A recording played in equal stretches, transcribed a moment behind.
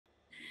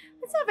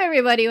What's up,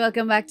 everybody?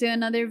 Welcome back to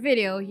another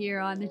video here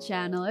on the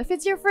channel. If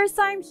it's your first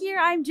time here,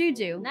 I'm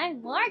Juju. And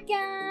I'm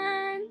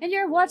Morgan. And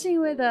you're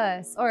watching with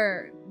us,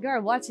 or you're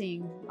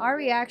watching our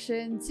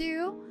reaction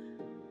to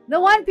the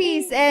One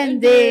Piece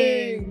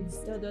endings.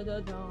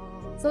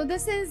 So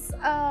this is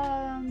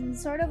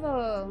sort of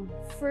a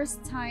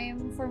first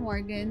time for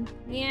Morgan.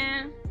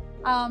 Yeah.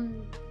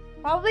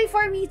 Probably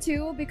for me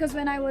too, because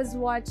when I was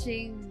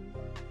watching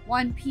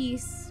One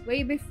Piece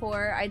way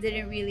before, I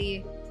didn't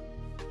really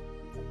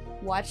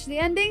watch the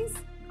endings.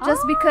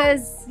 Just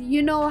because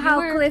you know how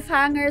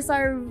cliffhangers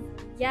are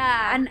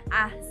an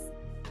ass.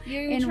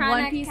 You're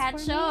trying to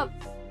catch up.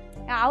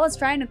 Yeah, I was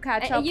trying to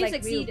catch up you like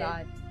succeeded. real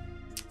God.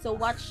 So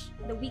watch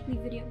the weekly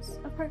videos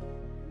of her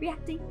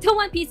reacting to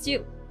One Piece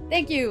too.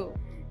 Thank you.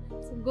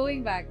 So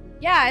going back.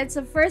 Yeah, it's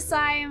the first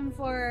time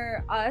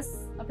for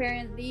us,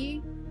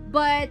 apparently.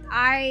 But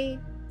I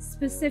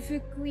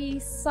specifically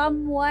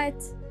somewhat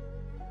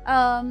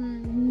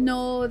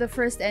know the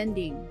first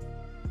ending.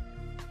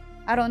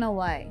 I don't know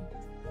why.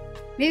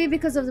 Maybe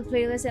because of the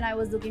playlist and I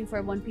was looking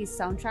for One Piece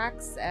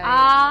soundtracks.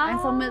 I'm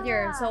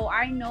familiar. So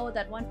I know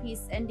that One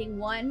Piece ending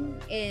 1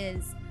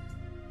 is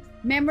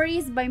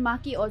Memories by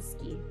Maki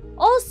Otsuki.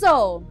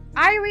 Also,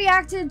 I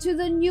reacted to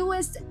the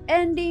newest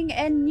ending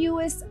and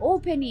newest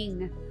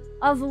opening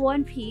of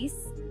One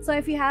Piece. So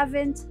if you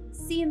haven't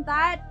seen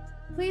that,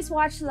 please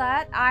watch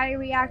that. I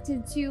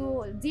reacted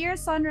to Dear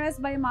Sunrise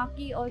by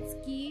Maki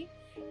Otsuki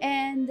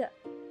and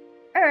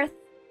Earth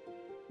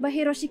by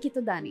Hiroshi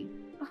Kitodani.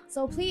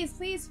 So please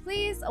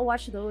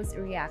watch those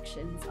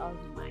reactions of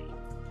mine.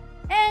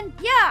 And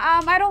yeah,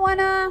 I don't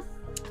wanna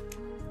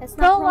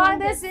prolong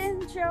this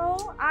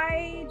intro.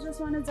 I just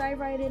wanna dive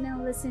right in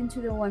and listen to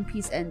the One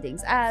Piece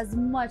endings as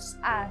much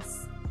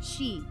as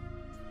she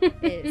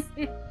is.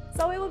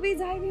 So we will be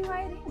diving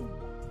right in.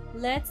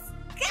 Let's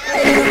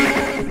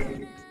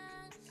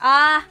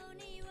go!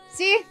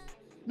 See?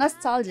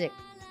 Nostalgic.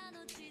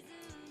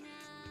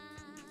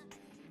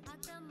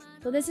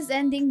 So this is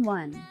ending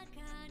 1.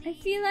 I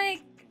feel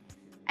like,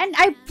 and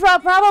I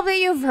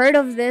probably you've heard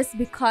of this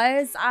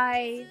because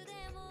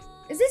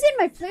is this in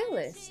my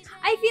playlist?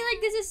 I feel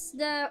like this is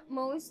the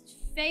most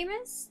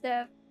famous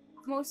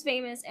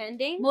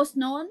ending. Most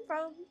known,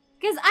 probably.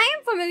 Because I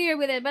am familiar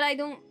with it, but I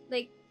don't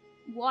like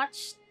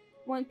watch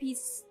One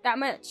Piece that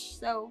much.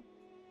 So,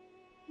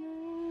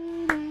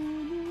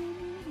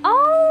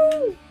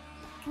 oh,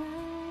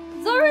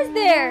 Zoro's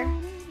there.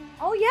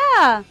 Oh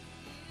yeah.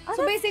 Oh,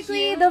 so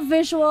basically, cute. the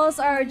visuals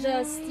are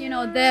just, you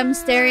know, them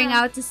staring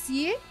out to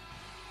sea.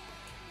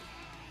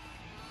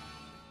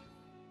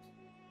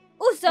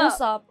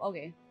 Usopp.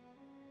 Okay.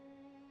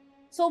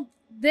 So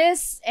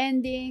this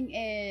ending,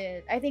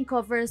 I think,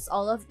 covers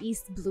all of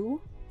East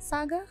Blue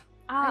Saga.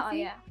 Oh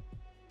yeah.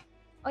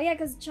 Oh yeah,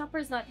 because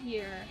Chopper's not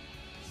here.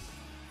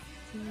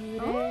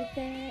 Oh.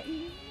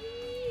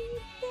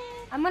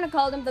 I'm gonna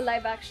call them the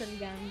live action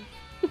gang.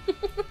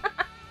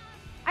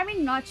 I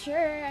mean, not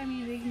sure. I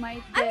mean, we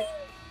might get...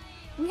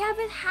 we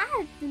haven't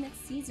had the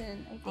next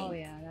season, I think. Oh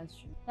yeah, that's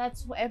true.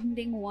 That's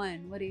ending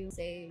 1. What do you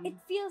say? It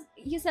feels,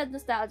 you said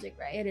nostalgic,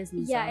 right? It is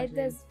nostalgic. Yeah, it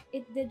does.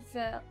 It did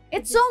feel.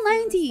 It's so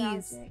 90s.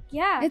 Nostalgic.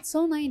 Yeah, it's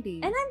so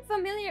 90s. And I'm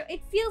familiar.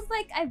 It feels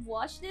like I've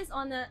watched this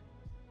on a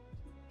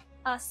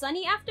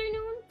sunny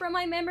afternoon from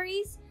my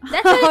memories.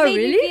 That's what it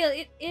made me feel.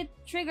 It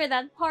triggered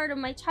that part of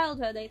my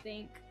childhood, I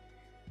think.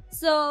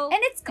 So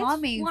and it's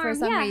calming for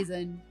some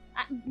reason.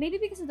 Maybe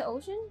because of the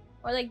ocean,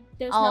 or like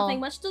there's nothing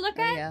much to look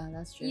at. Yeah,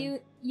 that's true.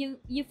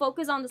 You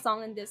focus on the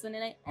song in this one,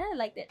 and I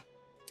liked it.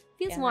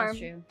 Feels warm. That's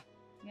true.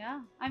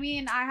 Yeah, I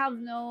mean, I have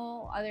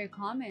no other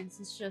comments.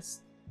 It's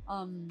just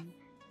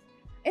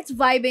it's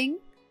vibing.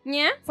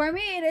 Yeah, for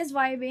me it is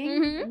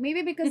vibing.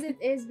 Maybe because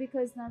it's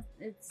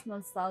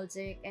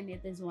nostalgic and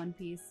it is One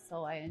Piece,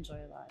 so I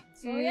enjoy that.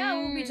 So yeah,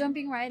 we'll be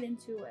jumping right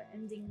into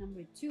ending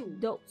number 2.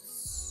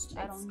 Dose.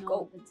 I don't know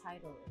what the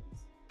title is.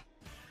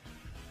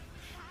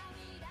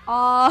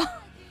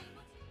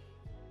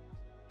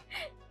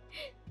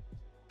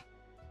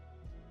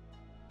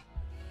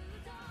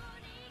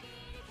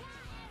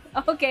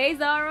 Okay,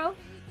 Zoro.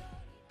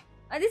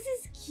 Oh, this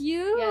is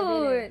cute.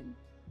 Yeah,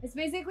 it's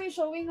basically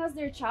showing us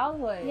their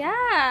childhood.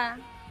 Yeah.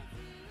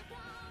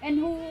 And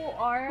who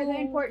are the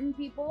important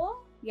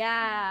people?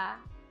 Yeah.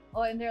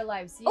 Oh, in their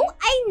lives. See? Oh,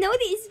 I know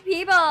these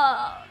people.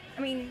 I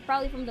mean,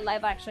 probably from the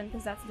live action,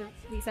 because that's the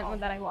recent one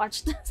that I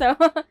watched. So.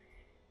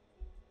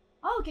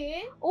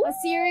 Okay. Ooh. A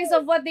series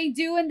of what they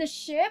do in the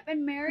ship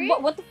and marry.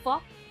 What the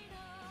fuck?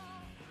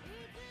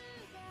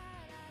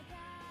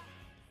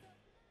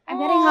 I'm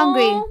getting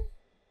hungry.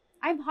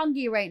 I'm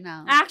hungry right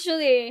now.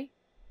 Actually.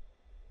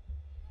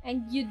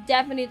 And you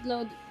definitely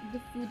know the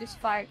food is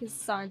fire because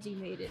Sanji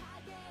made it.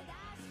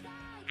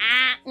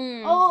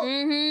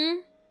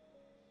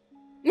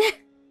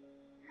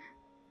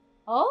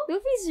 Oh?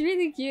 Luffy's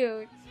really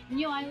cute.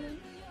 New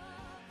Island.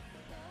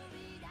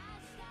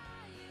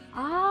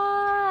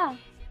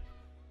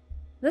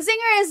 The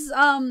singer is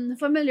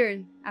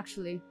familiar,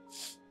 actually.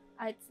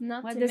 It's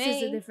not but to this me.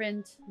 is a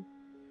different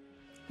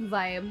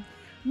vibe.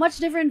 Much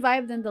different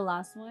vibe than the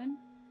last one.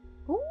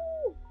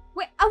 Ooh.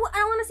 Wait, I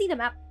to see the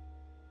map.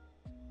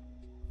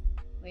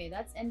 Wait,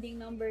 that's ending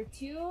number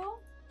 2.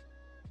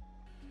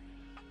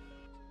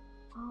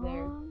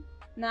 There.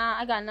 Nah,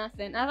 I got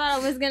nothing. I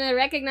thought I was gonna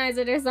recognize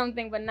it or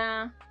something, but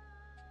nah.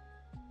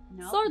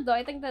 No. Sordo,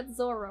 I think that's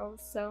Zoro,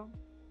 so.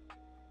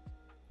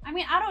 I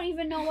mean, I don't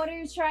even know what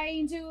you're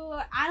trying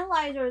to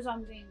analyze or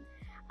something.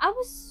 I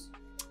was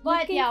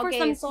But looking yeah, for okay,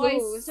 some so I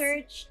clues.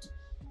 searched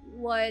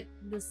what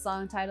the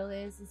song title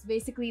is. It's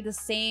basically the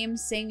same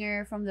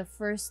singer from the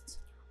first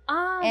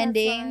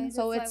ending. That's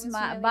So why it's I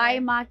was by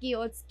familiar. Maki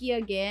Otsuki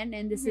again,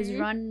 and this is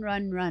Run,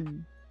 Run,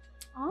 Run.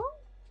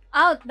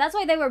 Oh, that's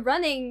why they were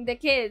running, the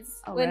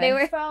kids, when they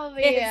were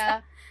probably kids.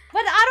 yeah.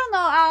 But I don't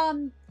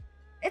know.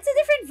 It's a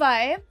different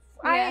vibe.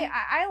 Yeah.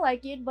 I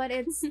like it, but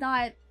it's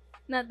not.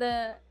 not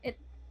the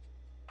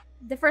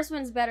first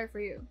one's better for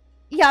you.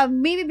 Yeah,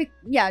 maybe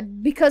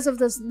because of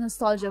the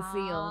nostalgia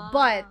feel.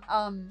 But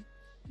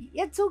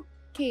it's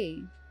okay.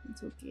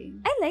 It's okay.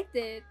 I liked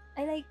it.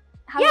 I like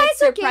how Yeah, it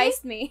it's okay.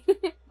 surprised me.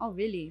 Oh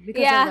really?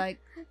 Because Yeah. of like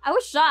I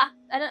was shocked.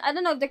 I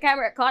don't know if the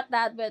camera caught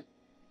that, but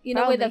you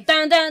know, with the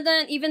Probably. dun dun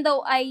dun, even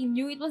though I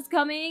knew it was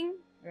coming.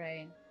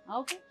 right.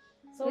 Okay.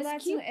 So It's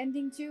that's cute.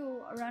 ending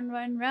 2. Run,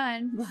 Run,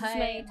 Run. This is by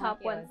my top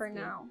Maki one for Otsuki.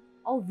 now.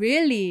 Oh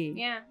really?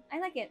 Yeah, I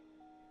like it.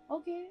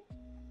 Okay.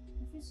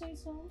 If you say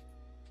so.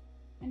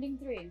 Ending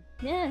 3.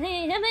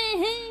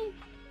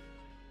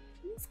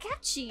 It's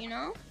catchy, you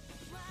know.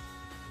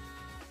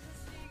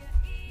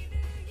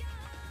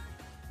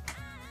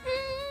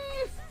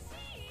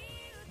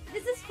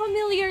 This is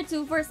familiar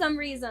too for some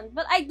reason,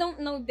 but I don't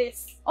know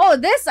this. Oh,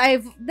 this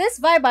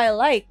vibe I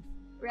like.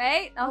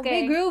 Right?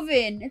 Okay, Okay.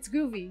 grooving. It's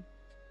groovy.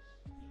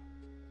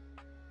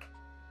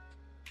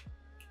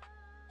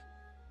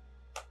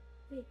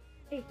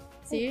 Hey,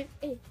 See?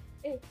 hey.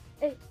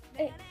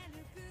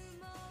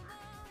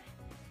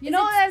 You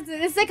know,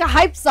 it's like a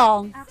hype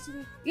song.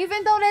 Actually.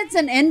 Even though that's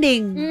an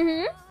ending,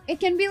 Mm-hmm. it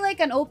can be like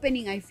an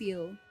opening, I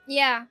feel.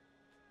 Yeah.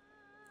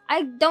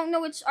 I don't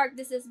know which arc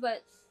this is,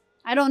 but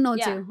I don't know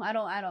Yeah. too.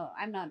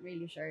 I'm not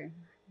really sure.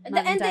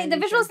 the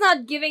visual's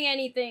not giving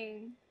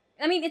anything.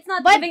 I mean, it's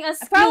not But giving us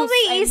probably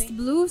clues, I East mean.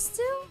 Blue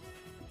still?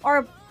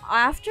 Or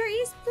after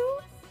East Blue?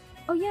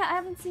 Oh yeah, I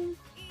haven't seen.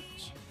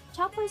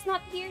 Chopper's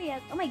not here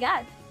yet. Oh my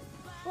god.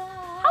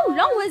 How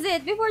long was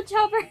it before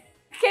Chopper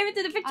came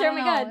into the picture? Oh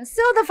my god.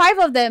 Still the 5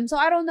 of them, so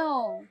I don't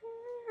know.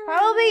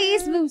 Probably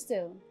East Blue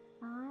still.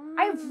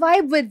 I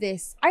vibe with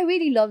this. I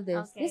really love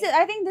this. Okay.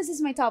 I think this is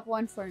my top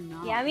 1 for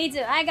now. Yeah, me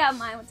too. I got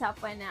my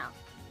top one now.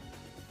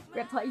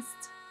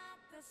 Replaced.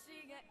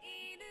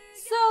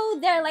 So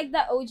they're like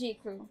the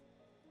OG crew.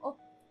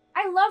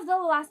 I love the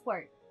last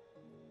part.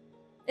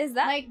 Is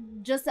that Like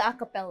just the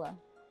acapella.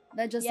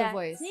 Not just the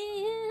voice.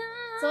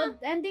 So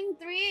ending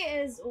 3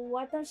 is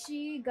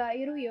Watashi ga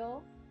iru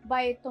yo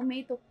by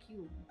Tomato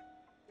Cube.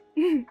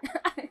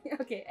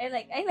 okay,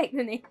 I like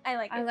the name. I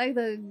like it. I like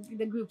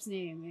the group's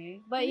name, eh?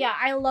 But yeah,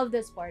 I love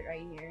this part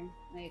right here.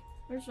 Like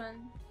Which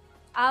one?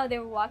 Oh, they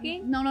were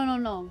walking?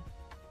 no.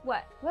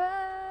 What?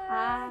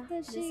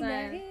 Watashi this ga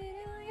one.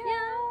 iru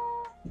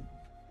yo.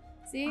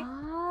 See?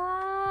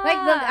 Ah.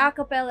 Like the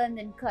acapella and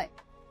then cut.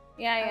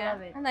 Yeah, I yeah.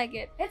 love it. I like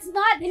it. It's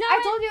not. You know I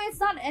what? told you it's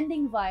not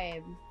ending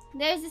vibe.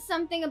 There's just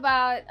something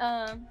about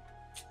I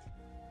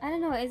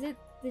don't know, is it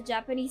the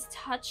Japanese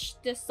touch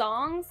the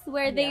songs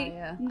where they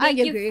Yeah. make I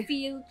you agree.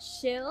 feel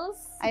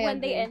chills I when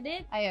they agree. end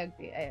it? I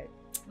agree.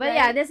 But Right?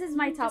 yeah, this is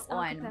my Just top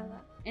 1. acapella.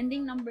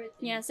 Ending number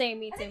 3. Yeah, same,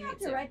 me I too, think I me have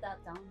to too. write that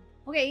down.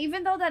 Okay,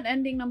 even though that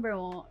ending number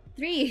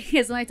 3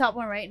 is my top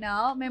 1 right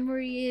now,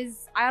 memory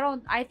is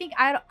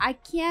I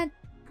can't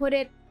put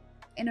it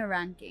in a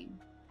ranking.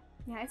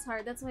 Yeah, it's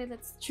hard. That's why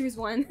let's choose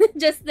one.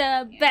 Just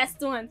the best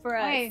one for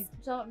us. Okay,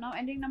 so now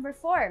ending number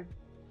 4.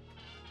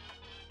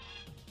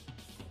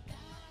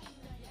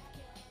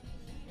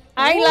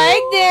 I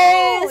like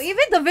this.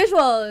 Even the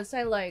visuals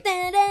I like.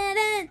 Dun, dun,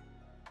 dun.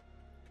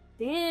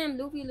 Damn,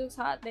 Luffy looks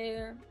hot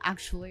there.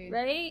 Actually.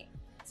 Right?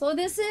 So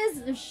this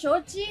is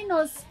Shouchi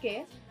no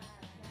Suke.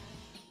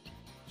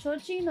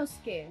 Shouchi no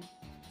Suke.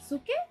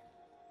 Suke?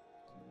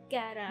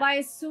 Gotta. By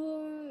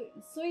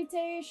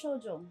Suitei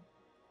Shoujo.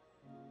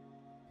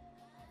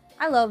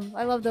 I love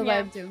the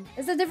Yeah. vibe too.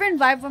 It's a different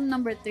vibe from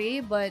number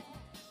 3, but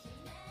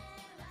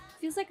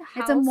Feels like a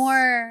house. it's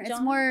more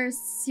genre.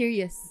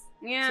 serious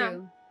Yeah.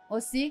 too. Oh,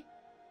 see?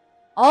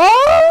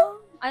 Oh!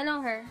 I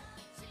know her.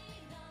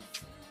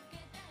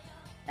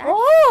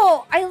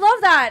 Oh! I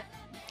love that!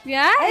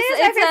 Yeah, It's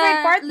my favorite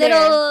a part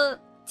little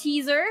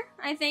teaser,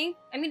 I think.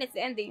 I mean, it's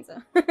the ending, so.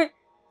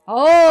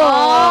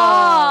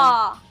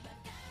 Oh!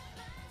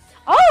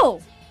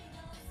 Oh!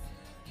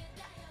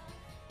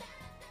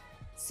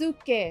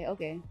 Suke,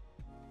 okay.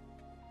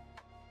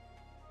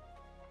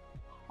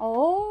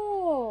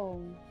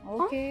 Oh,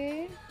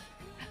 okay.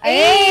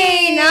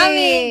 Hey,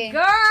 Nami,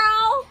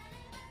 girl!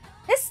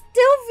 It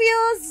still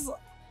feels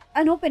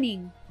an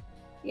opening.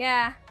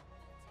 Yeah.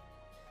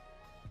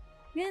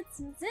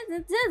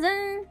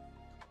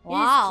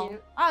 Wow.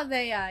 cute. Oh,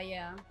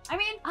 yeah. I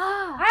mean, I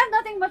Ah, have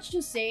nothing much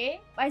to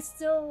say. I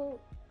still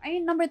I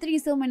mean, number 3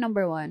 is still my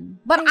number 1.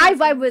 But I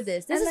vibe with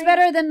this. This is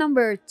better than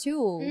number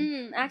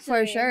 2. Actually.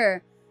 For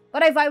sure.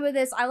 But I vibe with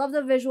this. I love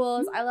the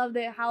visuals. I love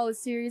how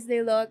serious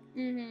they look.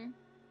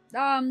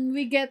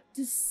 We get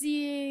to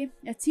see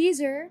a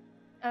teaser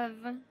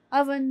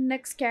of a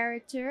next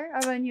character,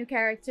 of a new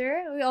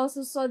character. We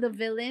also saw the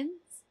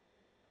villains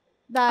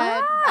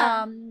that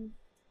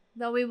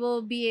that we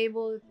will be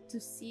able to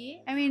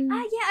see. I mean,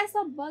 yeah, I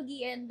saw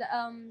Buggy and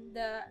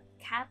the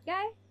cat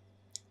guy.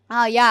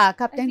 Yeah,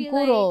 Captain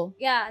Kuro. Like,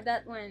 yeah,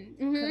 that one.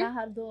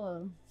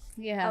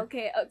 Yeah.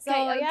 Okay. So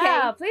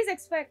yeah, please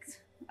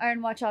expect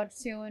and watch out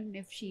soon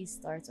if she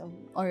starts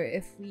or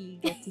if we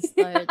get to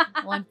start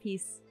One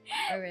Piece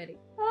already.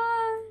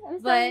 I'm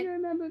starting to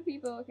remember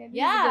people. Okay.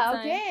 Yeah.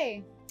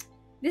 Okay.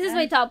 This is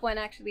my top 1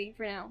 actually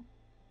for now.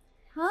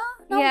 Huh?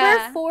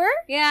 Number 4?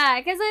 Yeah,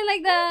 because I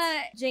like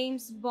the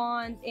James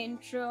Bond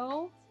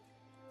intro,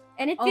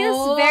 and it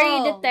feels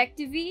very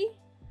detective-y.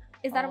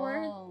 Is that a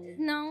word?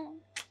 No.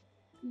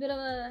 Bit of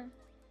a.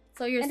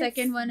 So your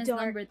second one is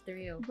dark, number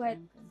 3, okay. But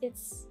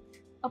it's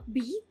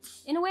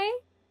upbeat in a way.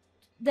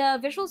 The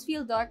visuals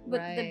feel dark,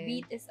 but the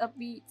beat is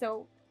upbeat.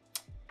 So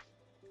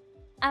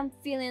I'm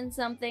feeling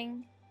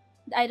something.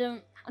 I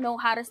don't know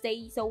how to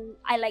say, so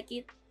I like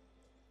it.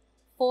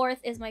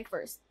 4th is my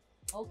first.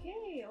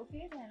 Okay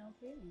then.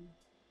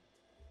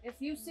 If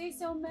you say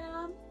so,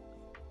 ma'am.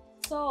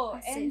 So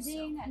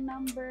ending at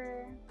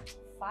number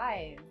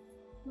 5.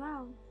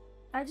 Wow.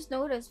 I just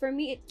noticed. For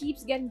me, it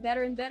keeps getting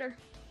better and better.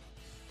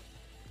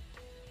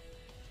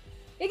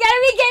 You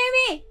gotta be kidding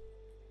me!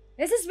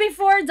 This is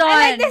Before Dawn.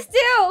 I like this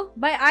too!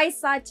 By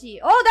AI-SACHI.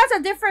 Oh, that's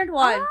a different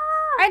one.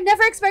 I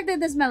never expected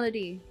this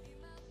melody.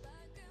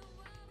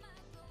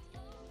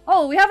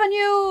 Oh, we have a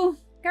new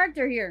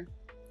character here.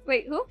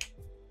 Wait, who?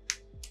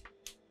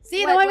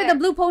 See, the one with the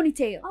blue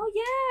ponytail. Oh,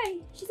 yeah.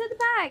 She's at the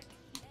back.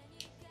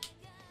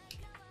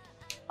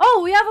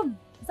 Oh, we have a...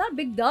 Is that a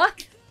big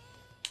duck?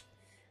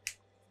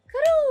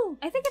 Kuru!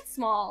 I think it's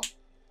small.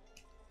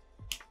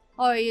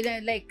 Oh, you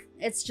didn't like...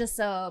 It's just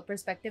a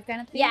perspective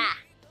kind of thing? Yeah.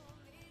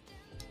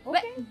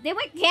 Okay. But they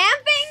went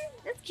camping?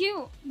 That's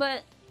cute,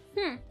 but...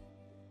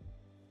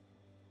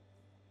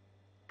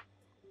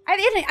 I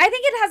think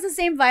it has the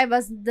same vibe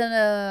as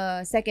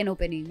the second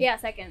opening. Yeah,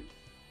 second.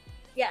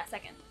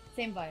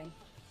 Same vibe.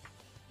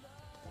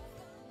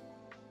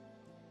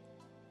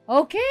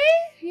 Okay,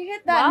 you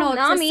hit that note,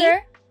 Nami,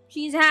 sister.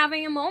 She's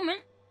having a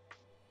moment.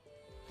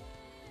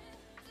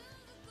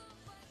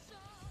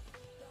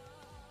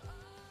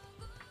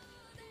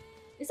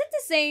 Is it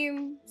the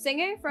same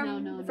singer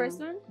from the first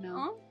one?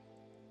 No.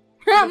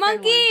 Oh?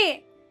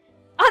 Monkey!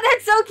 Oh,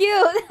 that's so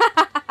cute!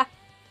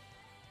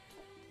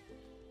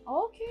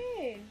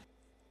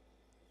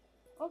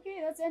 Okay,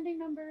 that's ending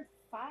number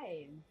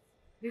 5.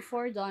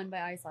 Before Dawn by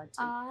AI-SACHI.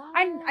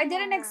 I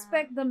didn't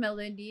expect the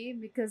melody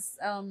because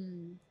of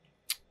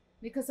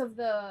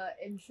the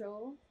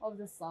intro of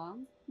the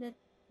song.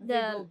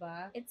 Go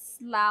back. It's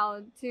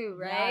loud too,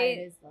 right?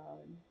 Yeah, it is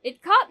loud.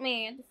 It caught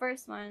me at the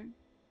first one.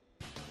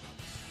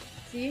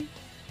 See?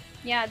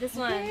 Yeah, this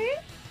one. I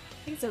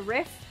think it's a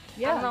riff.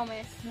 Yeah. I don't know,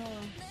 miss. No.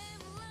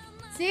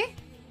 See?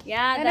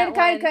 Yeah, and that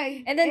then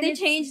one. And then they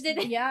changed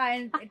it. Yeah,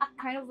 and it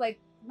kind of like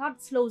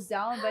not slows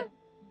down, but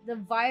the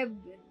vibe.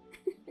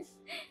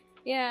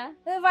 Yeah.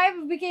 The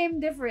vibe became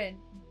different.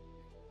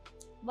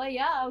 But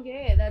yeah,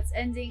 okay, that's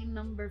ending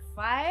number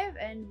 5,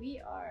 and we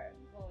are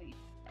going.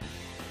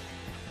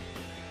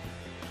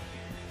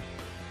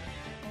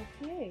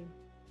 Okay.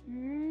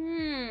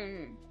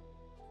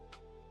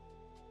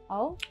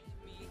 Oh.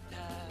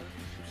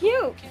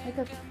 Cute. Like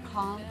a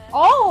calm.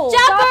 Oh!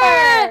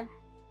 Chopper!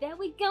 There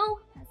we go.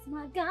 That's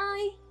my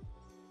guy.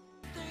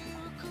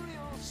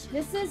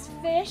 This is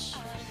Fish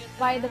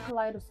by the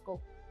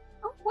Kaleidoscope.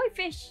 Oh, boy,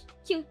 fish.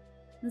 Cute.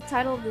 The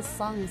title of this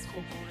song is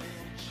cool.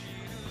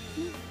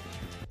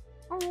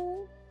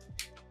 Oh.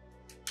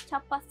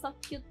 Chopper so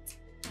cute.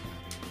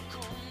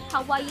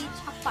 Kawaii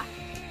Chopper.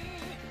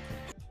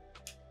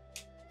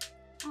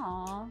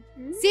 Aww.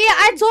 See,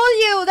 I told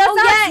you! That's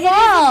not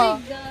small!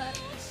 It is a big duck.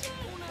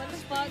 What the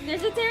fuck?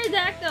 There's a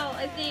pterodactyl,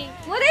 I think.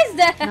 What is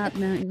that?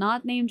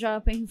 Not name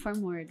dropping for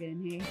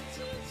Morgan, hey.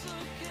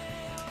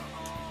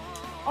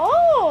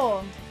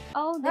 Oh!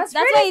 Oh, that's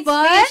why pretty it's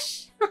fun.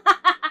 Fish.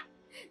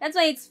 That's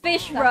why it's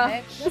fish, bro.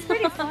 That's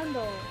pretty fun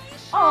though.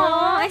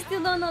 Aww, I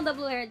still don't know the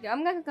blue-haired girl.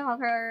 I'm gonna call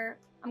her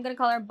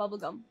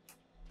Bubblegum.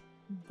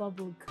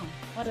 Bubblegum.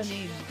 What a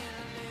name.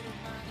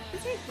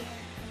 Okay.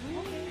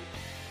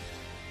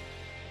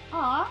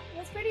 Aw,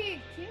 that's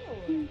pretty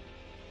cute.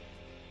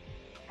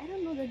 I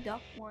don't know the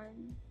duck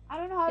one. I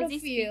don't know how to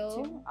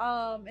feel.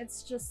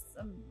 It's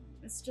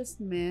just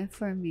meh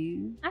for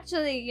me.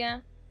 Actually,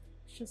 yeah.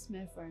 It's just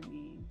meh for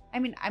me. I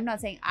mean, I'm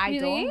not saying I Really?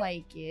 don't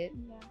like it.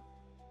 Yeah.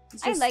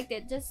 I liked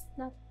it, just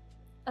not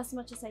as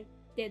much as I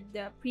did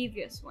the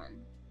previous one.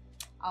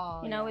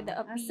 Oh, you know, with the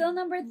upbeat still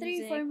number 3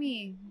 music. for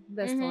me.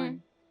 Best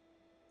one.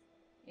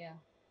 Yeah.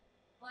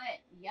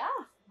 But yeah,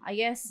 I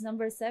guess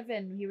number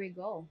 7. Here we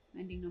go.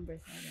 Ending number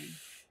 7.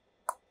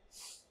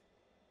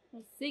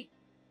 Let's see.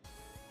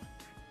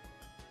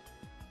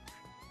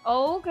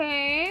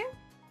 Okay.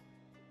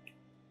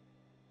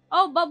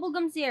 Oh,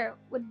 bubblegum's here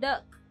with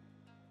duck.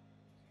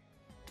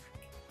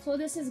 So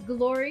this is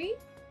Glory-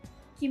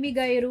君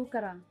がいる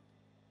から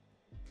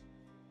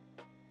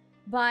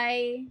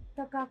by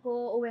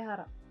Takako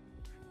Uehara.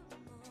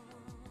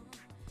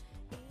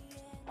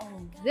 Oh,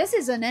 this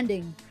is an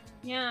ending.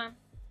 Yeah.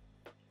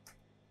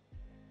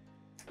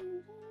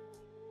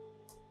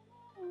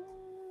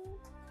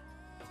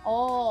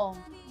 Oh,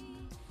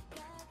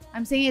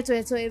 I'm singing it to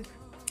it, so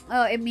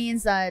it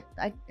means that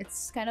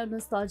it's kind of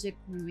nostalgic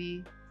for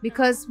me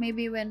because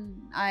maybe when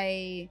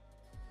I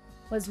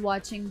was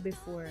watching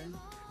before.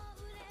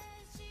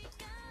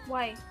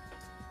 Why?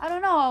 I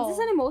don't know. Is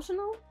this an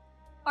emotional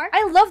arc?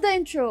 I love the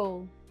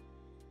intro.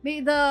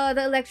 Maybe the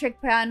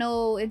electric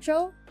piano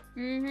intro,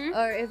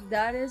 or if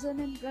that is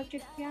an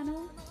electric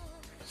piano.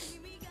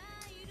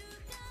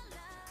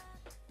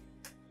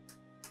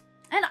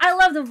 And I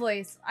love the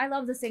voice. I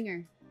love the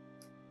singer.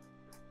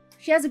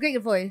 She has a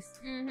great voice.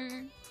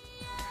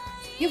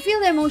 You feel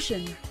the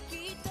emotion.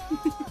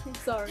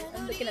 Sorry,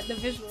 I'm looking at the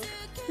visuals.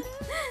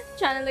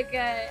 Trying to look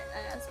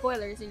at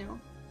spoilers, you know.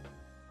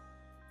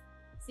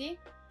 See?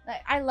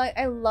 Like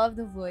I love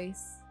the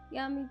voice.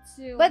 Yeah, me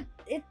too. But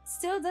it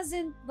still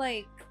doesn't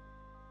like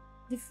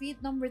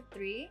defeat number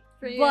 3.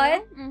 For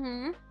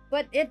you?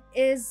 But it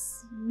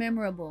is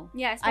memorable.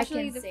 Yeah,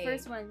 especially the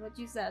first one, what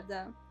you said,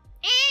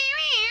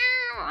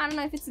 I don't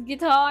know if it's a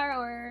guitar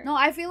or... No,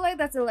 I feel like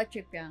that's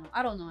electric piano.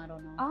 I don't know.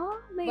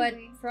 Oh, maybe. But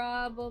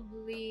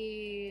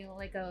probably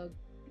like a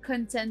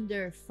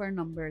contender for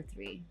number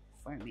 3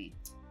 for me.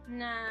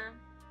 Nah,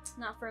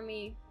 not for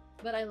me.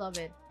 But I love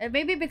it. And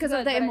maybe because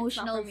of the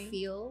emotional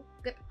feel.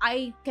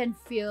 I can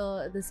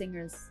feel the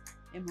singer's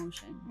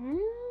emotion.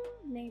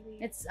 Maybe.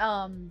 It's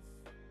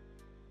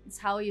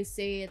how you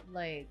say it,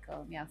 like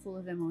yeah, full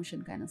of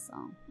emotion kind of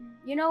song.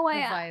 You know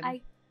why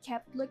I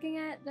kept looking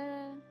at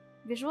the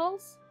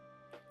visuals?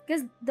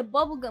 Because the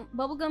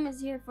bubblegum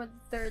is here for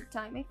the 3rd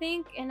time, I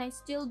think, and I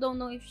still don't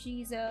know if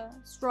she's a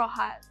Straw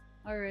Hat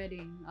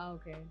already. Oh,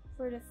 okay.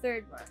 For the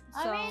 3rd one.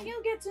 So, I mean,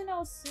 you'll get to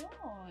know soon.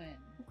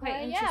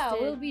 Quite yeah,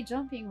 we'll be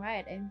jumping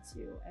right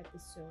into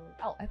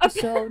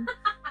episode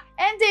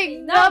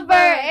ending number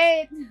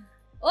 8.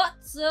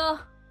 What's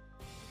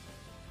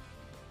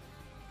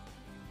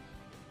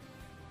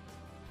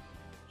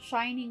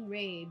Shining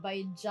Ray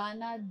by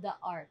Janne Da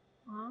Arc.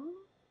 Huh?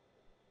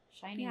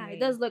 Shining yeah, Ray. It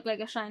does look like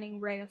a shining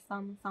ray of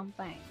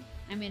something.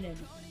 I mean it.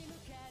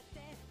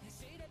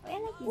 I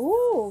like this.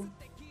 Ooh,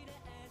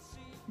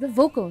 the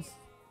vocals.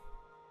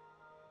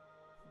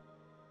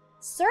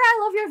 Sir, I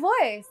love your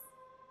voice.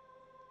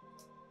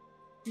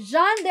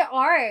 Janne Da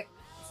Arc.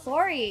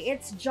 Sorry,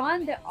 it's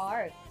Janne Da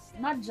Arc,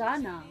 not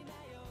Jana.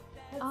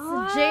 That's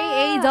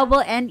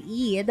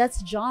Janne.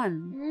 That's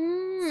John.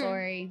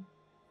 Sorry,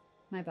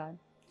 my bad.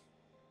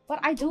 But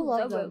I do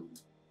love them.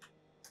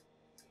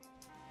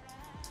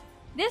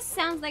 This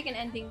sounds like an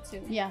ending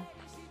too. Yeah.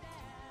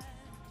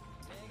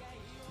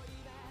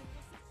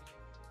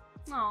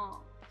 Aww.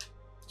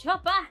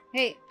 Choppa!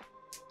 Hey.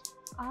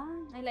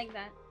 I like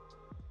that.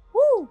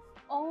 Woo!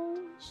 Oh,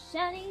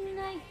 shining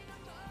light.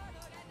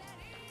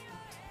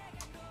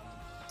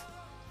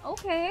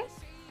 Okay.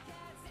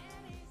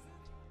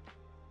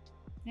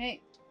 Hey.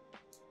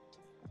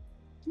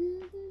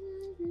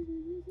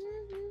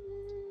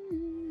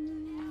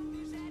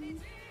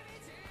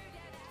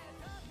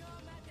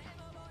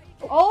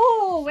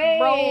 Oh, wait.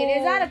 Bro.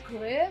 Is that a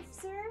cliff,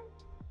 sir?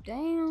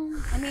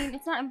 Damn. I mean,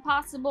 it's not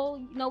impossible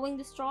knowing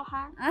the Straw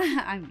Hat.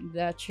 I mean,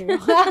 that's true.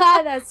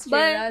 That's true.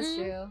 That's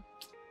true.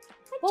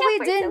 Well,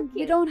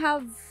 we don't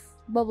have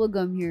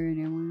bubblegum here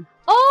anymore.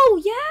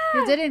 Oh, yeah.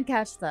 You didn't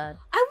catch that.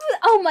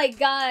 Oh my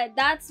god,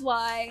 that's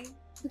why.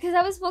 Because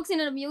I was focusing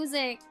on the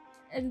music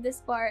in this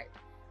part.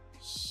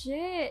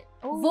 Shit.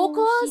 Oh,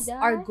 vocals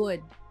are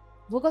good.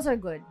 Vocals are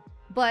good.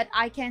 But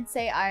I can't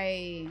say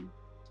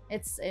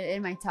it's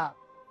in my top.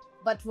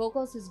 But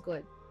vocals is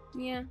good.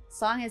 Yeah.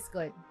 Song is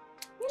good.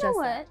 You know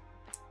what?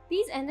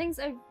 These endings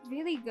are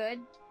really good.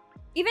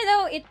 Even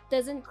though it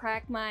doesn't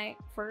crack my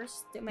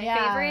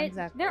favorite,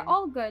 exactly. They're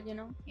all good, you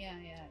know? Yeah.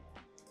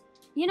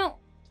 You know,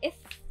 if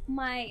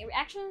my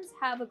reactions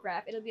have a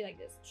graph, it'll be like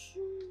this.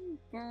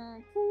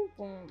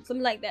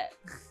 Something like that.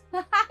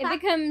 It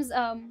becomes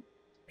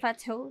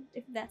plateaued,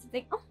 if that's a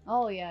thing.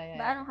 Oh yeah.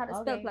 But I don't know how to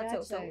spell plateau,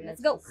 gotcha, so let's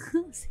go.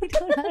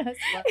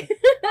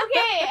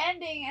 Okay,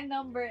 ending at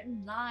number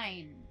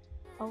 9.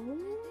 Oh.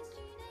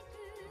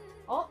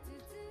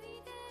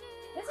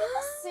 This is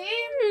the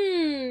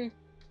same.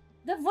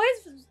 The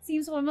voice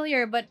seems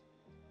familiar, but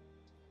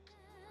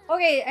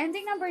okay,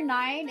 ending number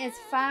 9 is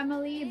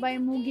Family by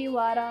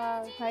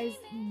Mugiwara.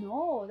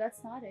 No,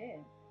 that's not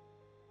it.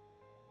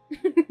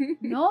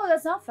 No,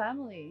 that's not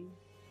Family.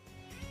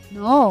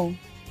 No.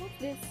 What's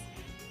this?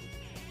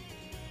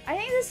 I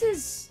think this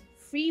is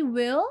Free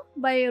Will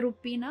by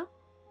Ruppina.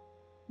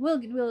 We'll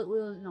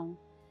no.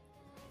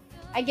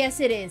 I guess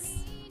it is.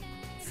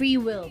 Free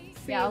Will.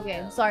 Yeah,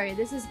 okay. Sorry,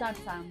 this is not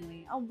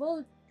Family.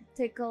 We'll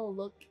take a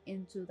look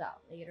into that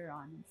later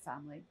on in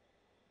Family.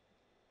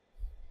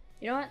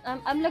 You know what?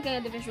 I'm looking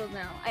at the visuals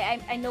now.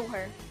 I know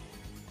her.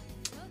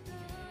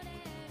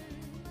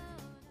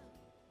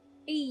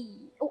 Hey.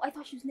 Oh, I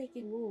thought she was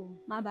naked. Ooh.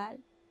 My bad.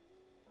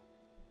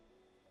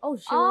 Oh,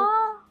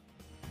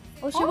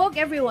 she woke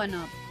everyone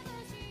up.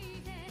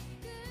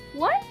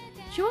 What?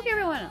 She woke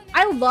everyone up.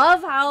 I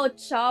love how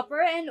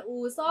Chopper and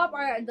Usopp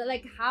are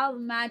like have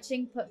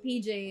matching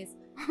PJs.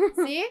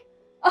 See?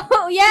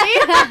 Oh yeah.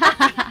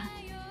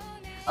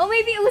 Oh,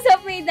 maybe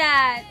Usopp made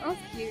that. Oh,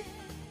 cute.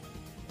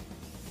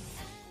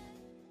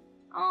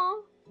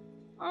 Oh.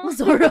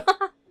 Zoro.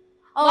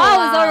 Oh,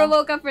 wow, Zoro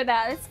woke up for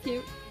that. That's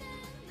cute.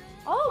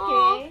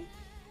 Okay.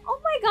 Oh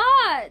my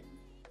god.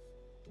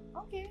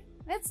 Okay.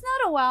 It's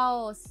not a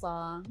WoW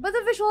song, but the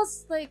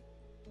visuals like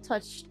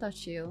touch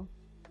you.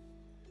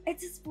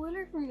 It's a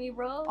spoiler for me,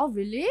 bro. Oh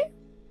really?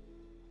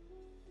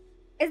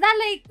 Is that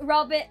like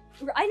Robin?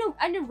 I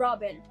know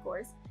Robin, of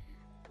course.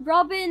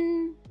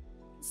 Robin's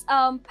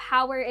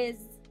power is,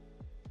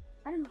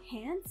 I don't know,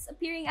 hands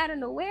appearing out of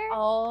nowhere.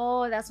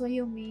 Oh, that's what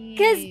you mean.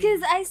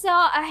 Cause I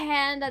saw a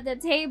hand at the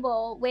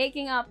table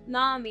waking up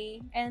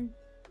Nami, and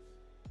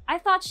I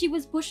thought she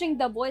was pushing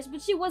the boys,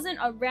 but she wasn't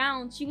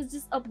around. She was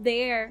just up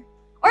there.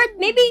 Or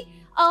maybe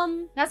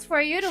that's for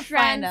you to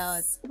find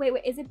out. Wait,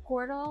 is it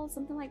Portal?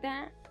 Something like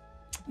that?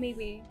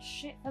 Maybe.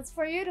 Shit. That's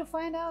for you to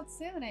find out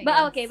soon, I guess.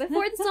 But okay,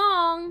 before the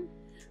song.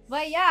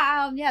 But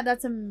yeah, yeah,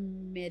 that's a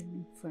mid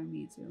for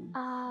me too.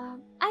 I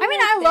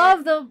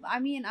love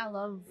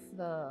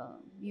the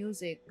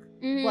music,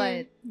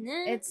 but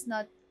it's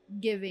not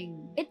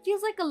giving. It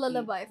feels like a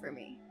lullaby for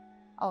me.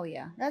 Oh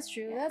yeah, that's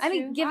true. That's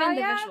true. Given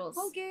the visuals.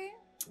 Okay,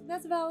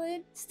 that's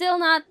valid. Still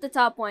not the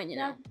top one, you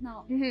know.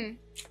 No.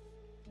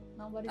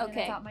 Nobody's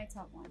gonna top my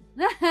top one.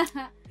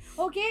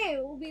 Okay,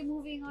 we'll be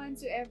moving on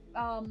to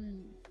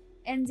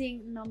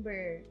ending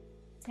number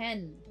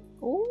 10.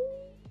 Oh,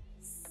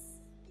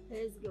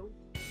 let's go.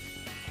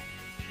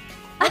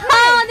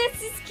 Oh,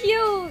 this is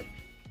cute.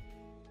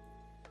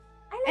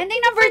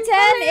 Ending number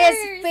 10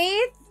 is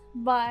Faith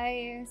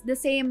by the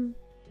same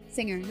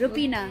singer,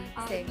 Ruppina.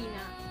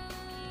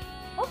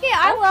 Okay,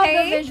 I love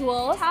the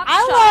visuals.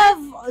 I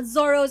love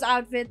Zoro's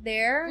outfit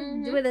there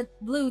with a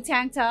blue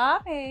tank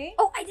top. Hey.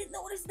 Oh, I didn't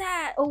notice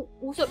that. Oh,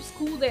 Usopp's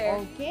cool there.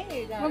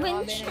 Okay, got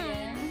Robin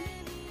again.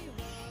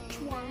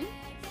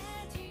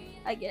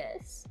 I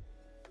guess.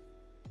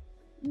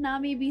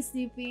 Nami be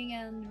sleeping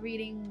and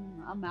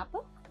reading a map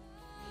book?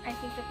 I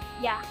think that,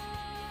 yeah.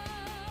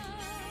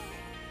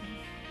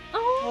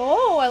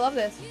 Oh, I love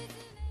this.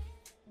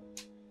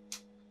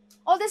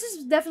 Oh, this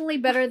is definitely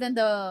better than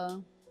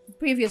the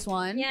previous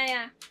one.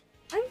 Yeah.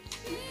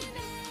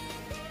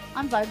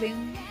 I'm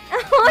vibing.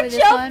 Oh, with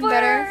this one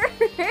better.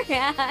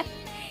 Yeah.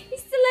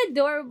 He's still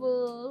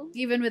adorable.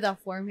 Even with a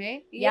form,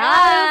 hey?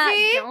 Yeah.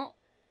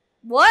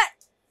 What?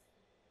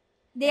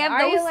 They have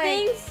those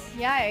things?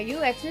 Yeah, are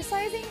you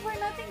exercising for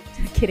nothing?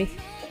 Kidding.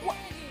 What?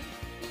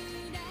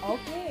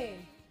 Okay.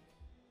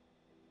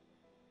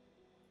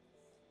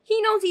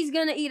 He knows he's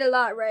gonna eat a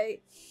lot,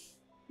 right?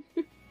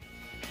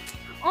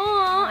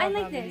 Oh, I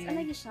like this. I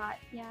like the shot.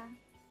 Yeah.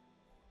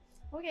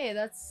 Okay,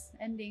 that's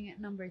ending at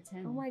number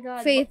 10. Oh my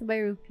god. Faith by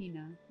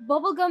Ruppina.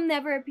 Bubblegum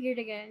never appeared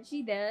again.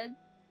 She did.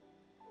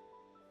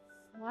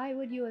 Why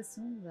would you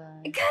assume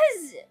that?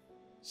 Because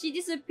she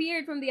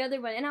disappeared from the other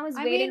one, and I was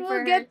waiting for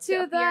her to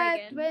appear again. We'll get to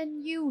that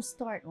when you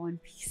start One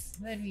Piece.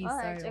 When we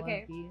start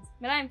One Piece.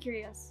 But I'm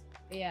curious.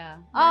 Yeah.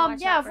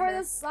 Yeah, for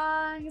the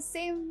song,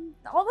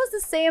 almost the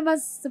same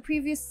as the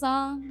previous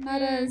song.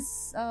 Not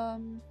as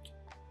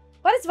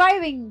but it's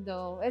vibing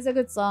though. It's a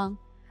good song.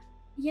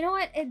 You know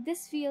what?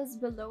 This feels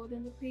below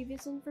than the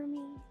previous one for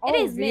me. Oh, it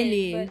is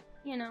really? mid, but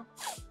you know,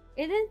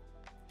 it is.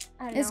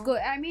 I don't know. It's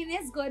good. I mean,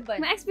 it's good, but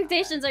my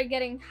expectations are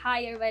getting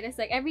higher by the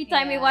second. Every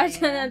time we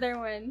watch another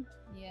one.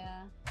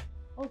 Yeah.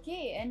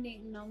 Okay,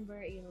 ending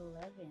number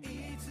 11.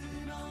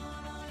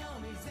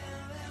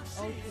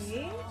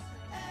 Okay.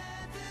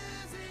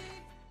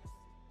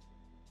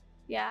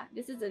 Yeah,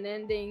 this is an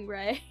ending,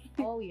 right?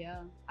 Oh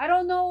yeah. I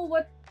don't know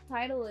what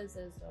title is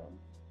this though.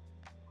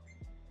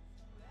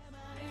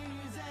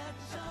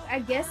 I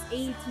guess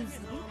A to Z.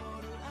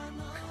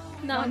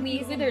 No,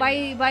 me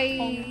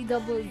by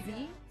double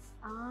Z.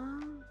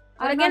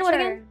 What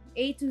again?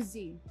 A to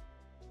Z.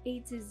 A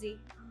to Z.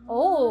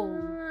 Oh,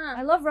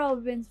 I love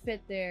Robin's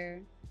fit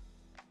there.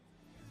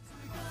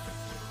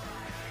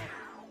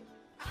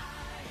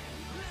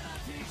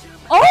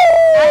 Oh,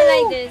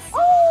 I like this.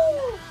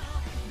 Oh.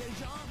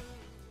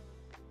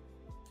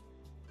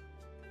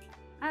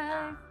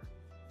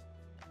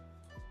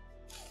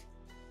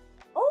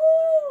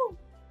 Oh,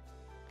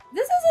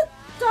 this is a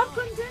top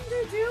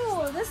contender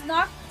too. This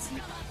knocked.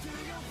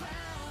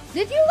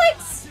 Did you like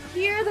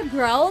hear the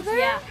growl there?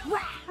 Yeah.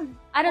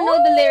 I don't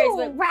know the lyrics,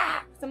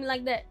 but something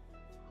like that.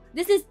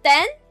 This is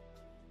 10?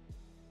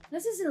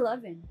 This is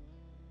 11.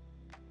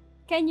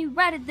 Can you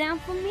write it down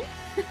for me?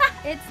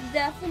 It's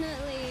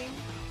definitely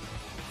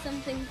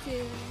something to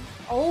take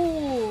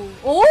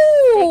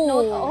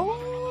note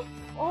of.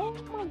 Oh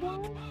my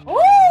god.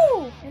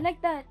 Oh! I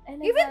like that. I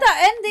like Even that. the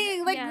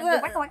ending, like Yeah, the,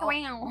 the waka,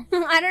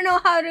 waka, I don't know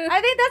how to.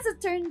 I think that's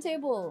a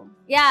turntable.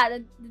 Yeah,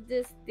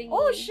 this thing.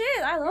 Oh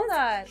shit, I love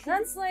that.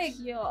 That's like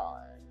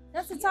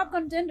that's the top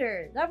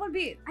contender. That would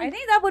be. I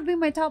think that would be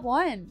my top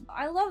one.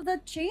 I love the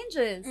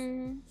changes,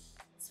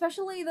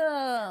 especially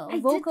the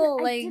vocal,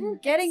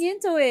 getting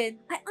into it.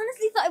 I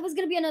honestly thought it was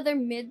gonna be another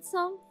mid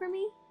song for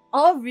me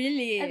Oh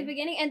really? at the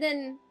beginning, and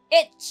then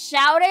it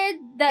shouted.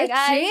 The It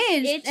guy,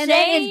 changed, It and changed.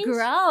 then it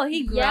growled.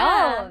 He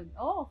Yeah. growled.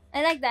 Oh.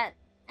 I like that.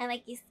 I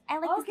like this. I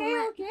like this Okay,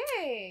 format.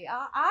 okay.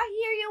 I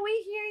hear you. We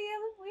hear you.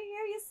 We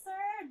hear you,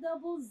 sir.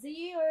 Double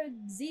Z or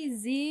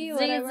ZZ,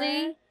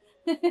 whatever.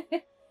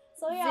 ZZ.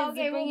 So yeah, ZZ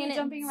okay, we'll bringing be it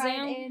jumping right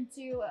down.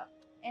 into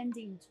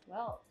ending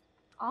 12.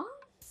 Oh,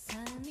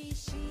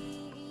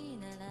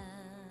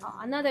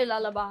 another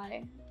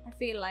lullaby. I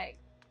feel like,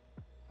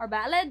 or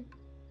ballad.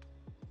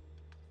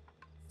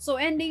 So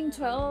ending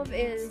 12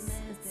 is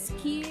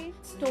Tsuki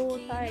to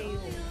Taiyou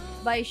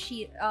by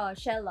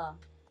Shela.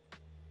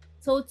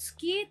 So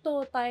Tsuki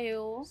to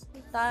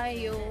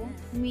Taiyou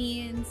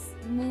means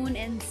moon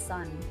and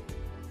sun.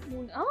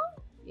 Moon. Oh,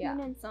 Yeah.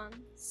 moon and sun.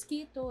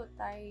 Tsuki to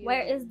Taiyou.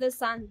 Where is the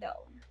sun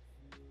though?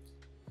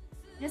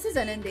 This is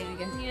an ending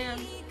again. Yeah.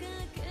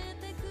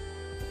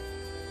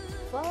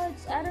 But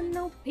I don't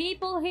know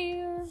people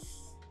here.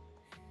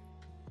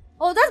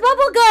 Oh, that's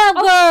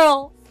Bubblegum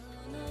Girl!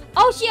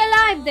 Oh, she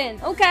alive then.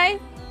 Okay.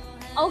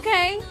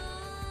 Okay.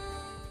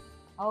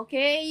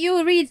 Okay,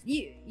 you read.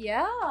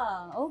 Yeah,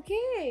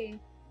 okay.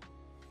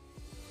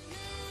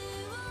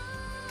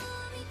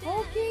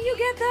 Okay, you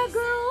get that,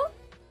 girl.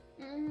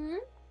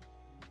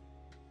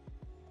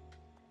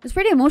 It's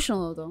pretty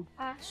emotional though.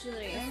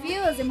 Actually. It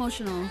feels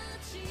emotional.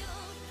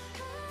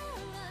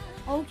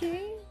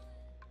 Okay.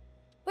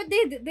 But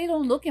they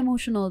don't look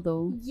emotional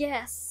though.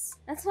 Yes.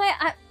 That's why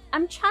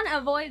I'm trying to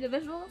avoid the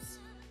visuals.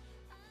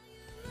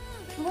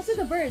 What's with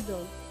the bird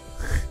though?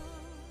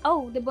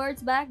 Oh, the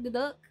bird's back, the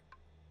duck.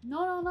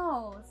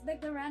 No. It's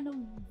like the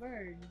random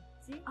bird.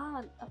 See?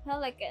 Ah, a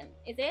pelican.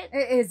 Is it?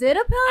 Is it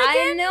a pelican?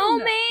 I know,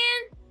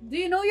 man. Do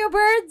you know your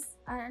birds?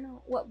 I don't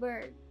know. What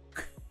bird?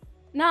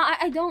 No,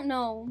 I don't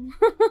know.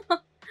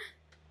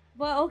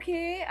 But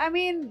okay. I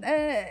mean,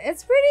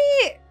 it's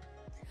pretty.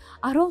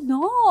 I don't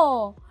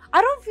know.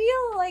 I don't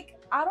feel like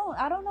I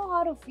don't know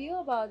how to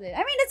feel about it. I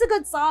mean, it's a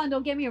good song.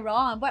 Don't get me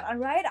wrong. But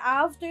right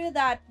after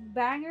that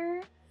banger,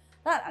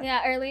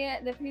 Yeah, earlier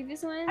the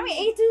previous one. I mean,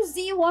 A to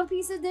Z One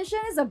Piece edition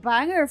is a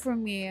banger for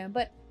me.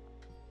 But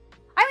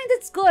I mean,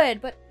 it's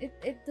good. But it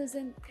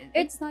doesn't.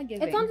 It's not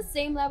giving. It's on the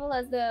same level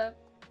as the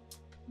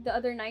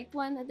other night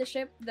one at the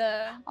ship.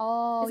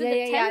 Oh Is it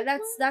the yeah.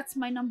 10th That's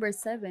my number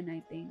 7,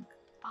 I think.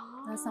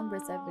 That's number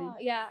 7.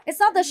 Yeah. It's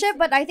not the ship,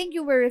 but I think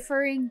you were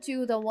referring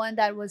to the one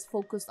that was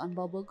focused on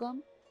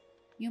bubblegum.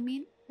 You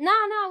mean? No.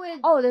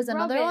 Oh, there's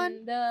another Robin,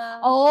 one? The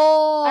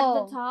Oh.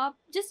 at the top.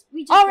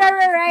 We just Oh, watched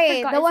it. I right.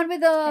 forgot. The one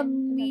with the 10,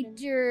 11.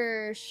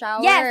 meteor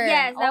shower.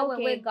 Yes, that one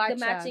Okay, with the gotcha,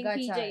 matching gotcha,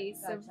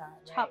 PJs of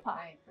gotcha. Choppa.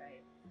 Right.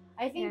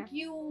 I think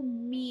you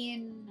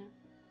mean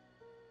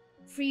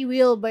Free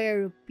Will by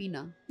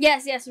Ruppina.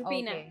 Yes,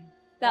 Ruppina. Okay.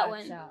 That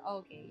Gotcha.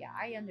 Okay, yeah,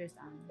 I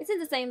understand. It's in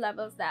the same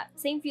level as that.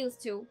 Same feels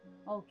too.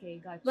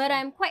 Okay, gotcha. But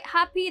I'm quite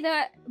happy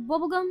that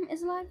Bubblegum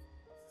is alive.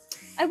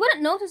 I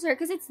wouldn't notice her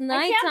because it's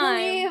nighttime.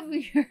 I can't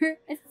believe you're...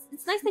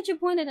 It's nice that you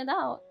pointed it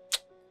out.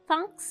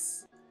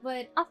 Thanks.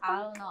 But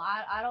I don't know.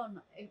 I don't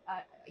know.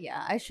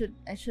 Yeah, I shouldn't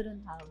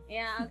have.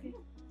 Yeah, okay.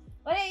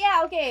 But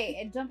yeah,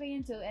 okay. Jumping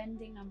into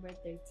ending number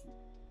 13.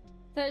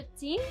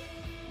 13?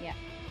 Yeah.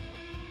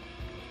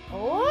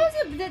 Oh, it's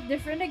a bit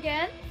different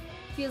again.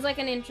 Feels like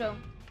an intro.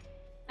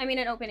 I mean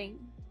an opening.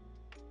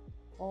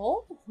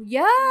 Oh,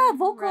 yeah,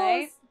 vocals.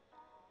 Right.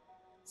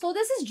 So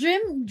this is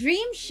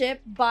Dreamship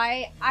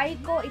by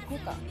Aiko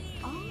Ikuta.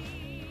 Oh.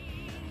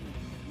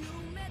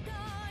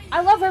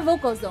 I love her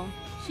vocals though.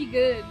 She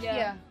good,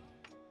 yeah.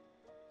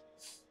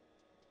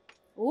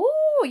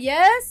 Ooh,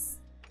 yes.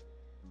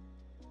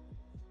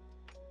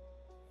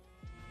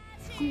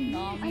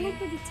 I like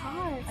the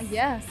guitars.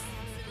 Yes.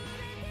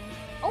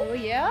 Oh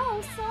yeah,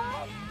 what's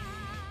up?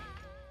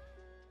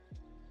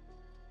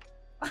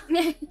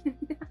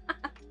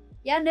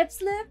 Yeah, nip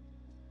slip.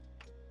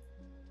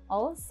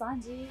 Oh,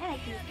 Sanji. I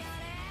like it.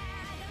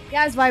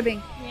 Yeah, it's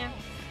vibing. Yeah.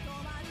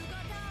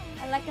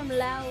 I like them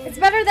loud. It's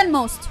better than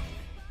most.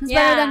 It's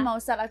better than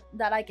most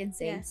that I can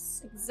say.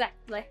 Yes,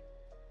 exactly.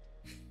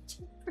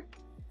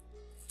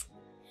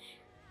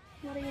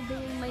 What are you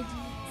doing, my G?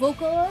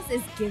 Vocals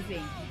is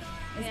giving.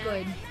 It's Yeah.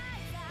 good.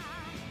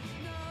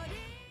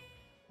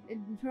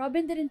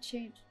 Robin didn't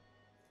change.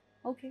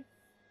 Okay.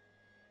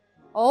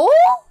 Oh?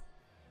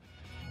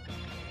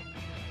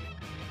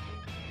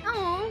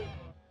 Oh.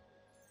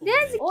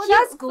 That's Oh, cute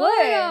that's good.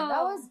 photo.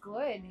 That was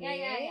good.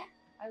 Yeah.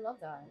 I love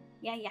that.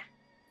 Yeah.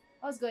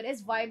 That was good.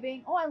 It's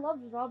vibing. Oh, I love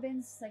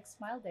Robin's like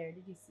smile there.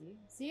 Did you see?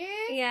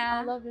 See? Yeah.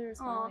 I love her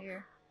smile Aw.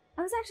 here.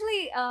 I was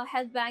actually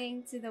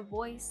headbanging to the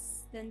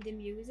voice than the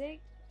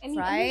music. I mean,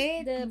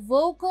 Right? the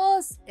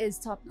vocals is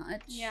top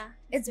notch. yeah.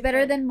 It's better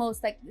different. than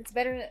most. Like it's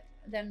better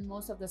than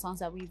most of the songs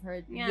that we've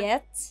heard Yeah.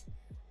 yet,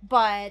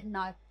 but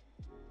not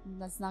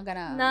That's not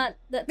gonna. Not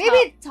the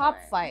maybe top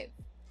one. 5.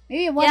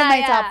 Maybe one of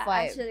my top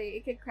 5. Actually,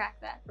 it could crack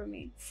that for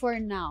me. For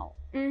now.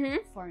 Mm-hmm.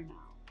 For now.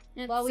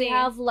 Let's But see. we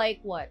have like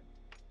what?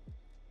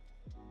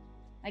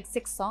 Like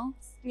 6 songs?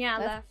 Yeah,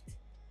 left. left.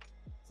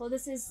 So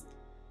this is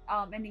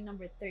ending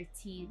number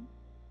 13.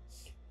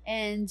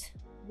 And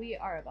we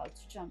are about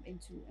to jump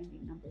into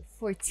ending number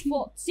 14.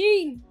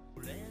 14!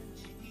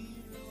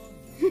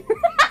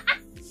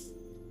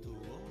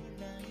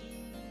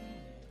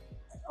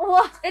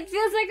 What? It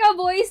feels like a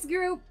boys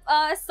group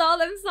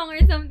solemn song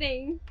or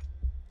something.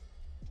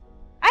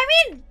 I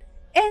mean,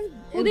 and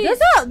Who is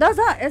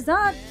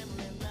that?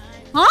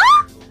 Huh?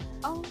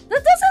 Oh.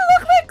 That doesn't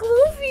look like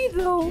Luffy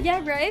though.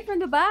 Yeah, right? From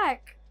the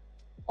back.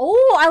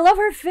 Oh, I love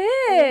her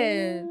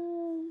fit.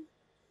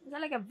 Is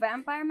that like a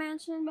vampire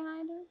mansion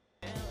behind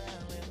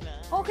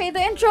her? Okay,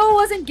 the intro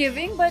wasn't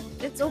giving, but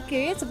it's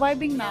okay. It's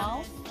vibing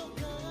now.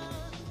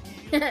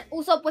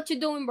 Usopp, what you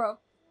doing, bro?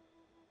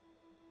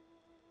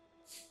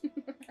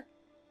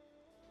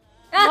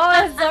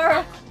 Oh, it's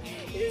adorable.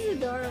 This is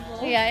adorable.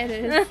 Yeah, it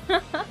is.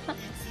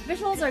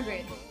 Visuals are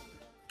great.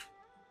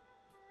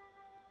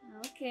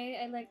 Okay,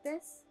 I like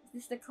this. Is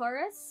this the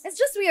chorus? It's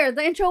just weird.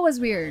 The intro was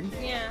weird.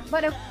 Yeah.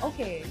 But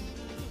okay.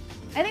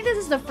 I think this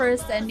is the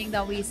first ending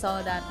that we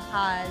saw that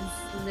has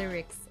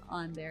lyrics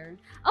on there.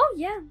 Oh,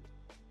 yeah.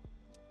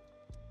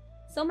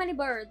 So many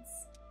birds.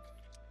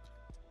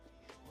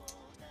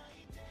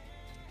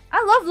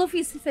 I love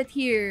Luffy's fit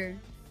here.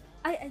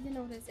 I didn't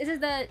notice. Is it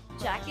the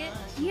jacket?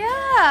 Yeah.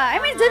 I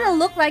mean, it didn't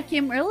look like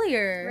him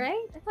earlier.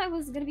 Right? I thought it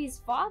was gonna be his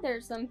father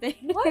or something.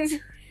 What?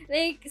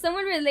 Like,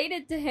 someone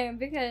related to him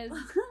because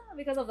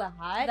Because of the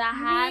hat? the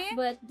hat, maybe?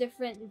 but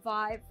different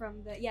vibe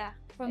from the, yeah.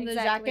 From the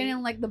exactly. jacket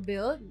and like the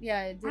build.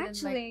 Yeah, it didn't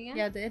Actually, like,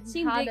 yeah. it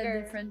Seemed had bigger.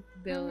 a different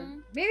build.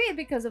 Mhm. Maybe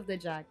because of the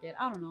jacket.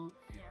 I don't know.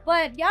 Yeah.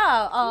 But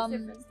yeah, It's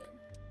different still.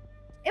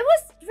 it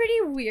was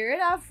pretty weird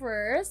at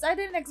first. I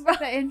didn't expect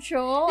the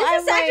intro.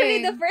 This is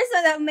actually the first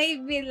one that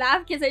made me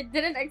laugh because I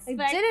didn't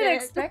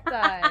expect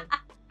that.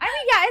 I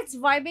mean, yeah, it's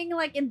vibing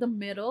like in the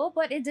middle,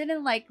 but it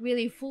didn't like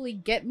really fully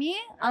get me.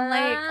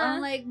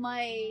 Unlike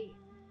my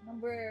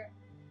number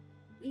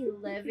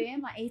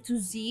 11, my A to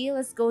Z.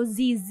 Let's go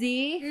ZZ.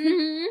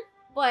 Mm-hmm.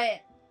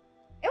 But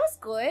it was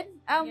good.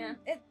 Yeah.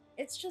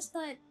 It's just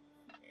not.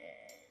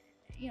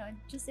 It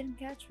just didn't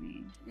catch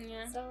me.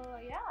 Yeah. So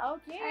yeah,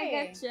 okay.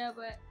 I gotcha,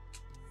 but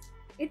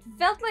it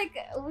felt like,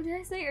 what did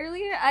I say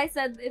earlier? I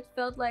said it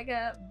felt like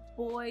a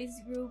boys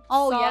group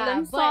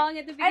solemn but song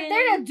at the beginning. And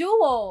they're a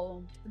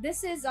duo.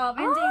 This is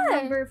ending Oh.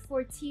 number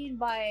 14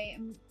 by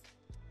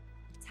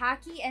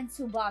Tackey and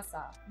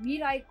Tsubasa.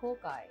 Mirai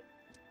Koukai.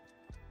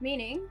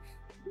 Meaning?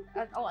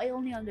 I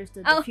only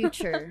understood Oh. the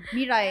future.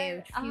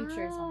 Mirai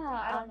future something.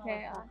 I Ah, don't know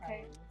okay, what Koukai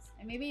okay. is.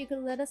 And maybe you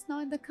could let us know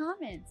in the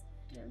comments.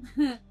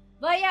 Yeah.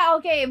 But yeah,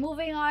 okay.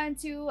 Moving on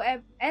to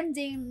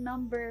ending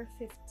number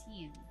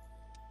 15.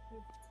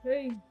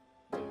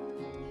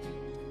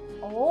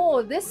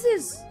 Oh, this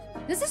is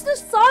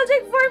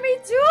nostalgic for me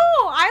too.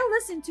 I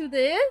listened to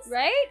this.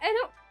 Right?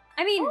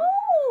 I mean,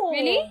 Oh,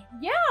 really?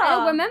 Yeah. I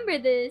don't remember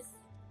this.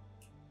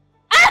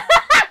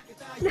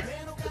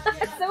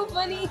 That's so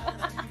funny.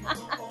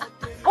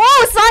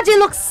 Oh, Sanji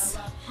looks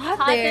hot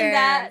Hot there. in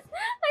that.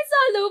 I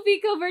saw Luffy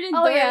covered in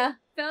Oh, dirt. yeah.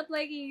 Felt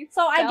like he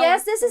So I fell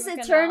guess this is from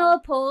a Eternal canal.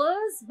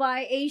 Pose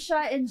by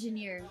Asia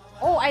Engineer.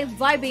 Oh, I'm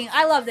vibing.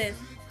 I love this.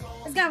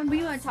 It's gonna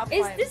be my top 5.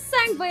 Is this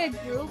sang by a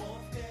group?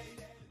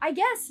 I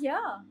guess,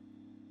 yeah.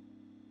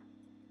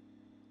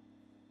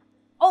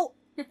 Oh,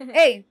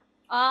 hey,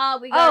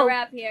 We got Oh. a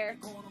rap here.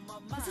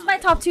 this is my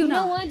top 2 You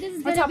know now. what? This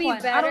is My gonna top be one.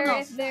 I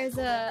don't better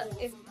know.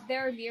 if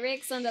there are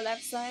lyrics on the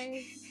left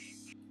side.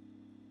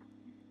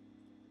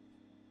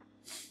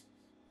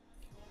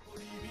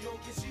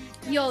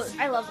 Yo,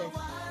 I love this.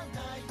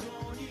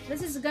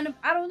 This is gonna.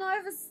 I don't know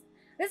if it's.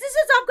 This is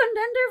a top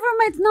contender for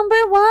my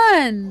number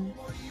 1.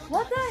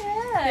 What the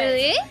heck?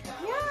 Really?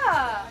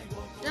 Yeah.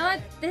 You know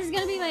what? This is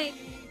gonna be my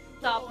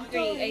top 3,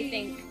 I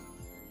think.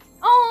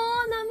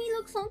 Oh, Nami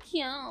looks so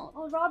cute.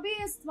 Oh, Robbie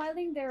is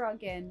smiling there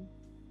again.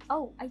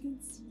 Oh, I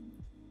didn't see.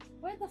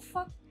 Where the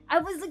fuck? I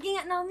was looking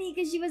at Nami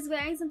because she was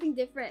wearing something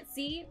different.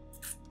 See?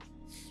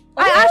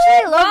 I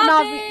actually love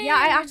Robin! Nami. Yeah,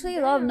 I actually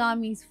love Damn.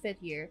 Nami's fit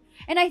here.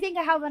 And I think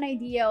I have an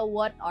idea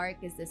what arc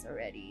is this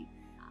already.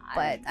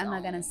 But I'm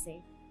not gonna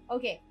say.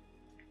 Okay.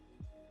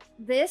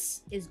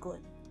 This is good.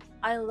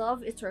 I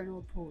love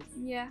Eternal Pose.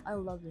 Yeah. I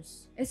love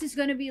this. This is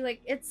gonna be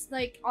like, it's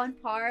like on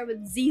par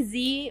with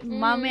ZZ.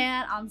 My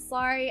man, I'm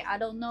sorry. I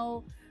don't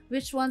know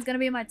which one's gonna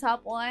be my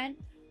top 1.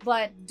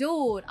 But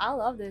dude, I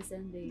love this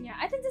ending. Yeah,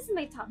 I think this is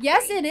my top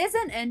Yes, 3. it is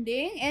an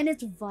ending and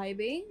it's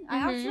vibing.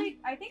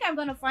 I think I'm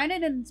gonna find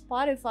it in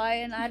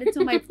Spotify and add it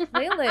to my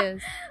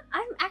playlist.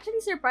 I'm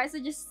actually surprised I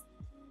just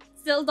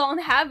still don't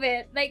have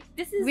it. Like,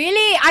 this is...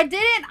 Really? I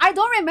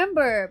don't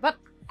remember. But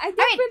I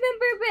don't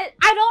remember,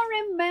 I don't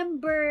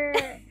remember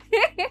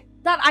but...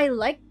 that I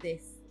like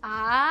this.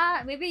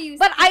 Maybe you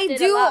But I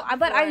skipped it a lot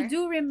before.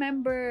 do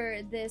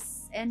remember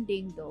this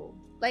ending though.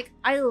 Like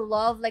I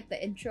love like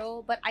the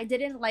intro, but I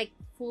didn't like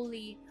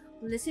fully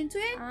listen to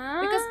it.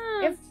 Because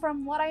if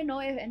from what I know,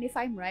 if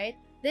I'm right,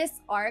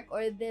 this arc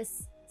or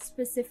this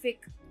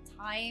specific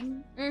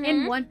time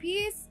in One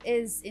Piece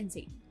is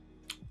insane.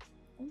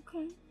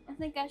 Okay. I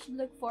think I should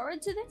look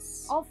forward to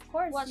this. Of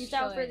course, watch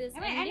out for this. I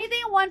mean, anything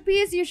in One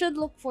Piece you should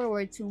look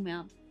forward to,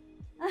 ma'am.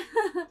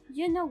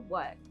 You know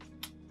what?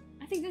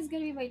 I think this is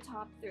gonna be my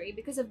top 3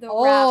 because of the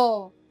rap.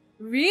 Oh,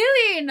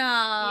 really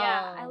now?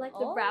 Yeah, I like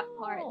the rap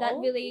part. That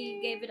really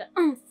gave it a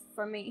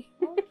for me.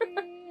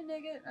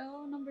 Okay,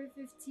 number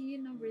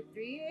 15, number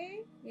 3,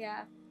 eh?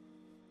 Yeah.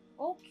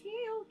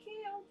 Okay.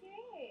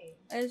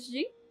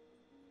 SG?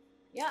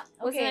 Yeah.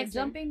 What's Okay, next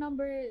jumping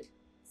number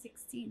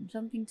 16.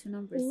 Jumping to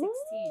number 16.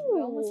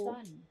 We're almost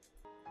done.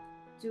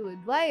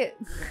 Dude, why?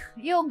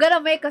 You're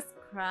gonna make us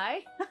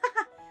cry?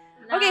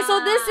 Nah. Okay, so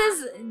this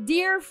is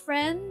Dear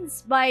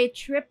Friends by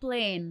Trip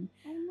Lane.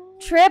 Oh, no.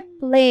 Trip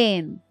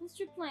Lane. Who's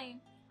Trip Lane?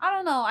 I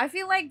don't know. I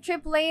feel like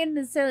Trip Lane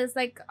is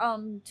like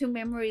to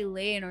memory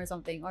lane or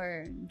something,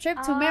 or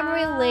trip to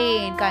memory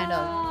lane kind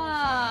of.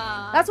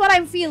 That's what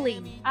I'm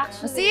feeling.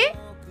 Actually, see?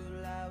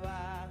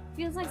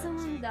 Feels like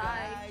someone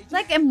died.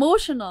 Like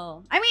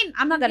emotional. I mean,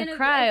 I'm not gonna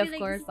cry, of like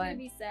course, this is but gonna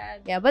be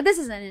sad. yeah, but this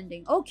is an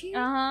ending. Okay.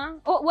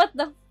 Oh, what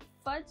the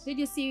fudge? Did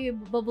you see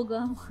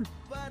Bubblegum?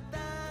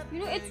 You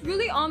know, it's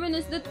really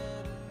ominous that.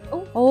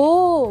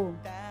 Oh.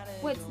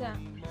 What's that?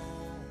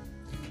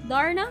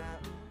 Darna?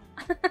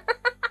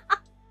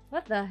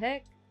 What the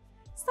heck?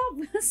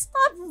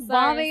 Stop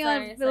bombing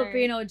on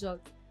Filipino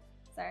jokes.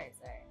 Sorry.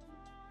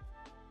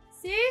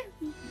 See?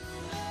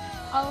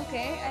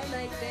 Okay, I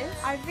like this.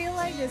 I feel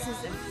like this is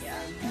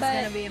it's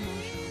gonna be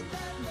emotional.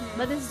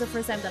 But this is the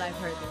first time that I've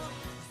heard this.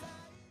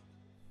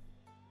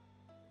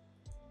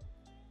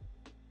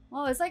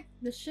 Oh, it's like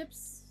the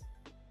ships.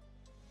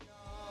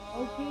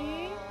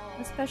 Okay.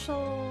 A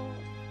special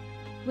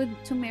with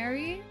to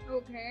marry.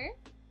 Okay.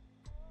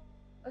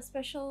 A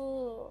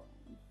special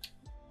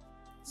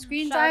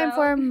screen Shout time out.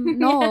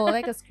 for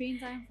like a screen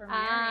time for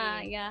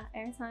Mary. Yeah,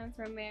 airtime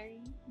for Mary.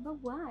 But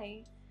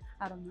why?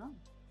 I don't know.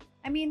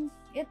 I mean,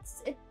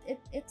 it's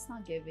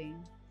not giving.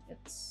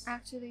 It's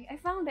Actually, I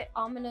found it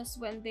ominous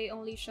when they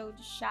only showed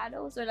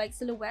shadows or like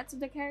silhouettes of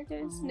the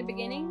characters in the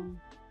beginning.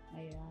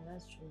 Yeah,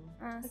 that's true.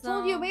 I I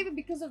told you maybe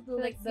because of the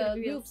like it's gonna the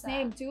be real group's sad.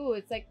 name too.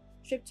 It's like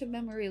Trip to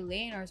Memory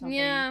Lane or something.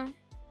 Yeah.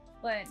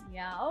 But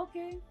yeah,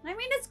 okay. I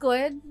mean, it's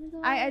good.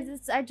 I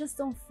just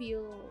don't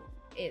feel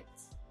it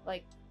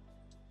like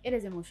it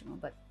is emotional,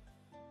 but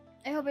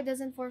I hope it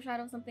doesn't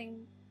foreshadow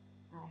something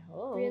I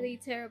hope really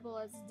terrible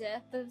as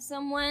death of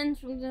someone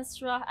from the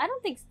straw. I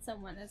don't think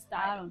someone has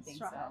died. I don't think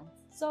Straw so. Hat.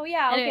 So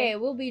yeah, Anyway. okay,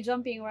 we'll be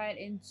jumping right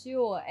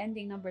into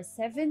ending number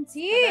 17.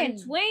 Robin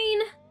Twain.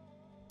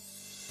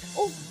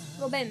 Oh,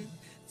 Robin.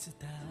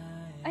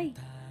 Ay.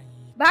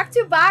 Back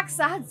to back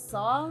sad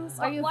songs.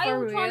 Are you Why for are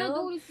you real? trying to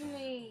do this to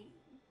me?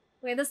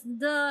 Wait,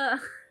 the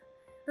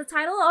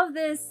title of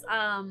this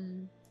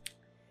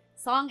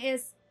song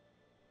is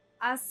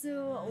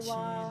Asu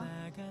wa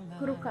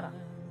Kuru Kara,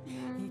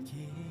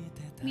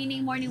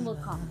 meaning morning will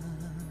come.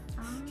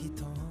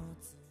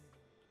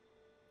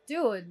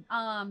 Dude,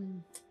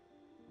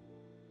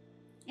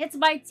 it's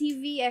by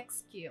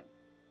TVXQ.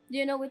 Do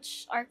you know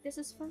which arc this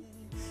is from?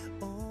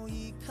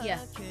 Yeah.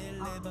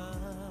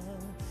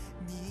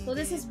 So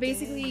this is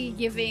basically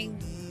giving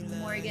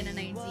Morgan an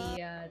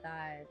idea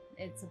that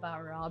it's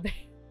about Robin.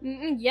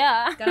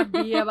 Yeah. It's gonna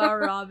be about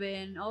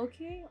Robin.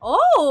 Okay.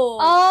 Oh!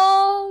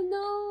 Oh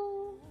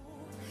no.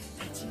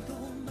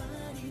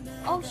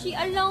 Oh, she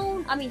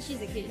alone. I mean,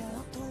 she's a kid.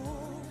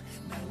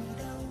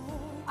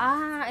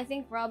 I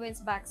think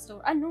Robin's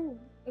backstory. No.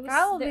 It was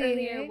Probably. the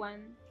earlier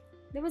one.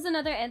 There was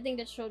another ending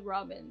that showed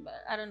Robin,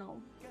 but I don't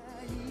know.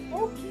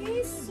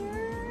 Okay,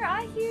 sir.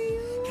 I hear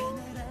you.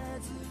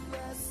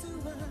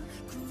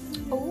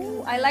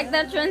 Oh, I like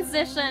that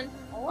transition.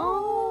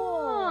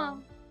 Oh.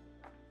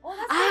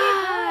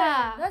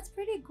 Oh, that's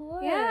pretty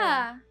good.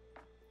 Yeah.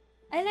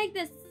 I like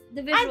this.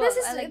 The visuals. this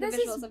is- I like the this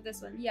visuals is- of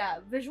this one. Yeah,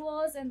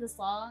 visuals and the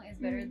song is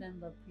better than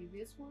the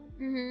previous one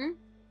Mm-hmm.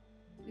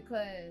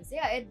 because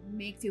yeah, it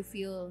makes you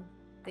feel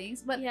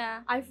things. But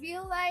Yeah. I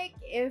feel like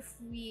if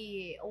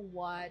we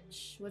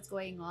watch what's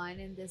going on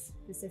in this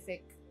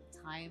specific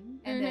time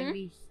and then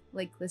we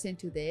like listen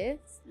to this,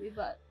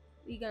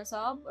 We gonna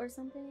sob or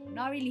something?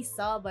 not really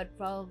saw, but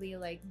probably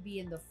like be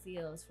in the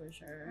feels for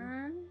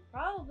sure.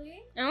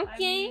 Probably.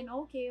 Okay. I mean,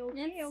 okay.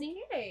 Let's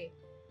see.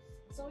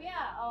 So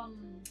yeah,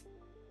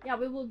 yeah,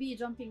 we will be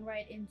jumping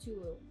right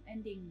into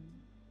ending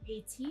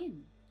 18.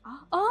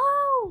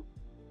 Oh!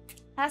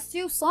 Has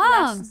 2 That's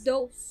songs.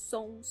 those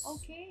songs.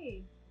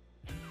 Okay.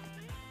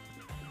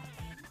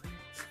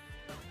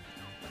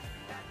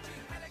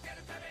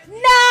 No!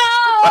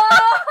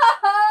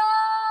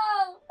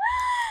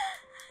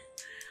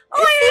 Oh,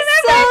 I so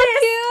remember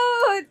this.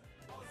 cute!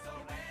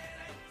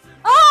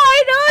 Oh, I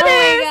know Oh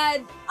this. my god.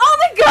 Oh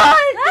my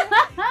god.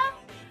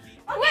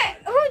 Wait,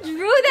 who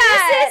drew that?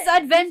 This is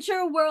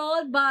Adventure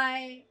World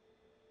by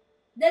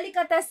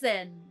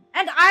Delicatessen.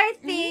 And I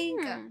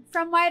think,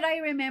 from what I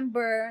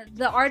remember,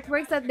 the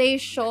artworks that they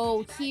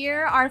show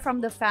here are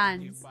from the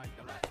fans.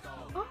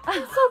 Oh.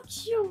 It's so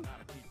cute.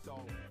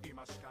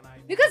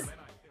 Because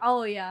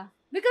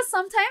because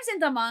sometimes in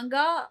the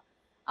manga,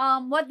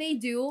 what they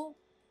do,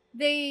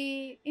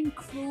 they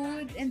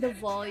include in the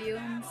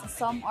volumes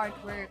some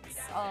artworks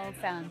of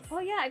fans. Oh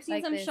yeah, I've seen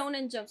Like some this.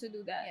 shonen jumps who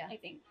do that. Yeah. I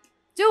think.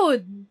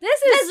 Dude, this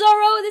This is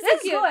Zoro. This this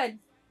is is cute. good.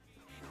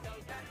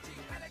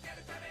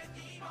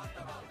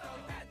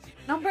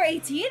 Number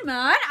 18,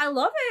 man. I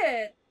love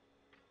it.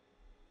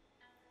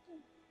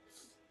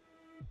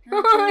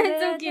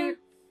 It's so cute.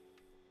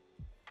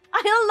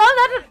 I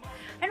love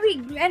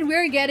that. And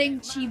we're getting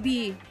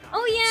chibi.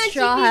 Oh yeah,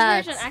 Straw Chibi's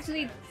hats. version.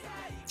 Actually,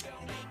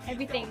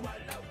 everything.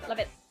 Love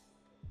it.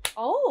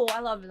 Oh, I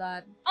love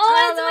that. Oh,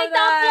 I that's my love top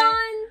that.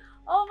 one.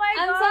 Oh my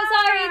god. I'm so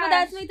sorry, but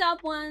that's my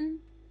top one.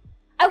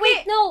 Oh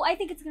wait, no, I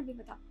think it's gonna be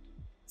my top.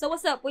 So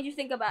what's up? What do you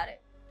think about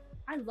it?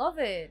 I love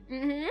it.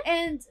 Mm-hmm.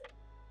 And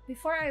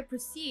before I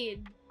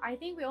proceed, I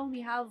think we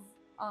only have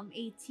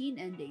 18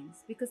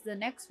 endings because the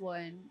next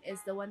one is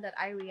the one that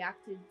I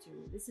reacted to.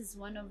 This is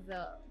one of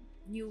the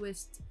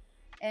newest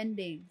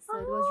endings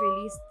that was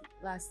released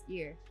last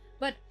year.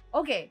 But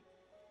okay,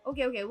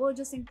 we'll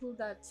just include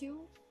that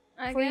too.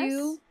 I For guess.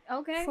 you.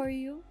 Okay. For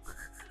you.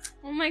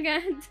 Oh my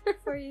god.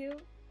 For you.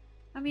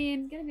 I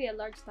mean, It's gonna be a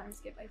large time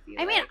skip, I feel.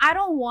 I mean, like. I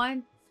don't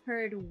want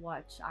her to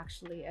watch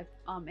actually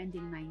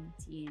ending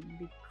 19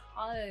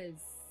 because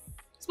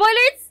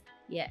Spoilers!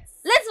 yes.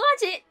 Let's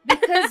watch it!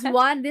 Because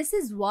this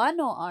is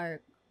Wano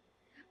arc.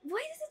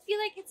 Why does it feel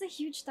like it's a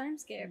huge time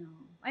skip? No.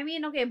 I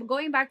mean, okay, but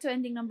going back to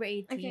ending number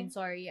 18, Okay.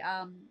 sorry.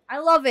 I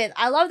love it.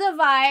 I love the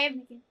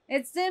vibe. Okay.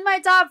 It's in my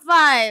top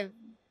 5.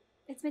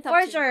 It's my top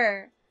For two.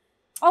 sure.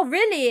 Oh,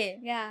 really?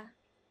 Yeah.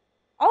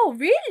 Oh,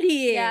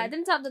 really? Yeah, I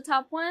didn't top the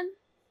top one.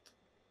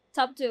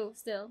 Top 2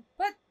 still.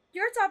 But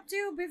your top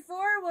 2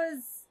 before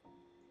was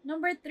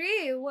number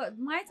 3. What?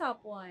 My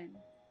top 1.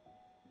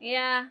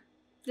 Yeah.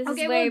 This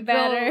Okay, is way we'll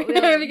better. go-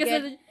 we'll because get-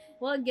 of the,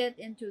 We'll get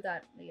into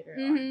that later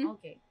Mhm. on.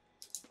 Okay.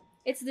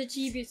 it's the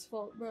Chibi's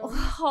fault, bro.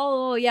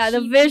 Oh, yeah, the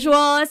Cheap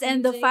visuals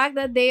and the music. fact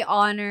that they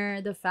honor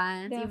the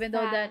fans, The even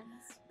though that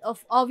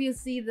fans.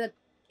 obviously that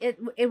it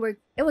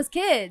was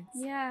kids.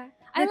 Yeah.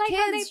 The I like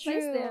how they kids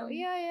place drew. them.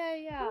 Yeah.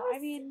 It was- I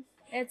mean,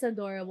 it's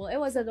adorable. It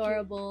was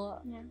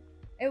adorable. Yeah.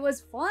 It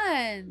was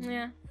fun.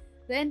 Yeah.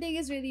 The ending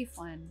is really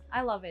fun.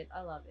 I love it.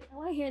 I want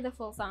to hear the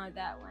full song of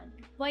that one.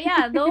 But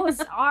yeah, those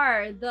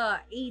are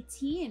the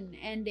 18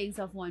 endings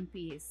of One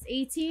Piece.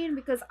 18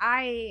 because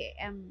I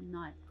am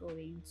not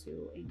going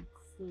to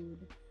include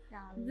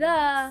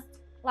the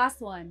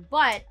last one.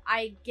 But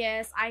I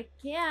guess I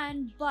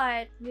can,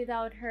 but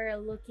without her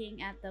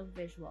looking at the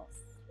visuals.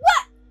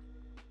 What?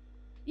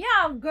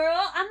 Yeah,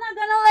 girl, I'm not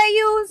gonna let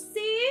you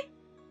see.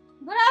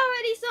 But I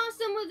already saw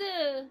some of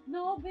the.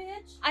 No,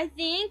 bitch. I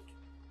think.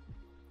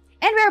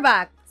 And we're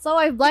back. So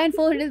I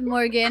blindfolded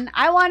Morgan.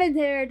 I wanted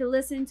her to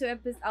listen to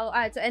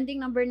to ending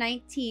number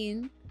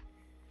 19.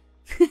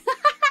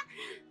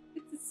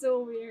 It's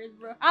so weird,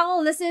 bro.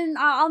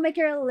 I'll make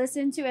her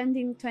listen to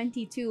ending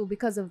 22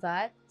 because of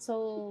that.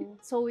 So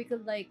we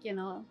could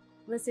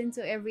listen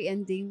to every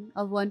ending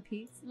of One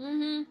Piece.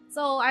 Mm-hmm.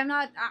 So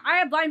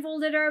I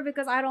blindfolded her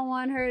because I don't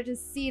want her to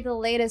see the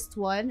latest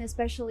one,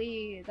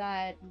 especially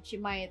that she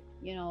might,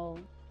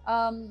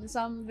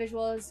 some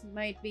visuals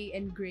might be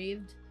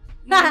engraved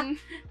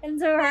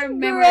into her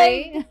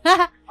memory.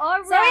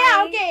 Alright. So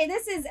yeah, okay,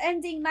 this is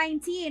ending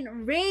 19,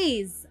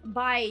 Raise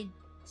by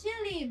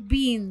Chili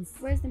Beans.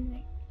 Where's the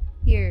mic?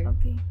 Here.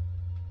 Okay.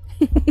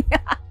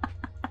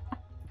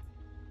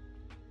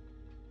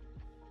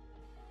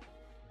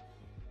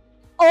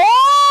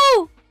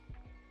 Oh!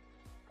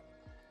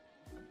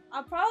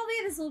 Probably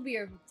this will be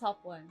your top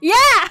one.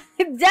 Yeah,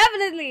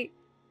 definitely.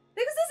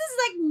 Because this is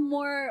like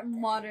more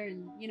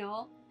modern,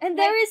 And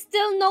there is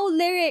still no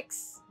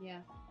lyrics.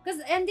 Yeah.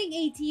 Because ending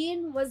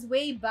 18 was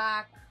way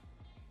back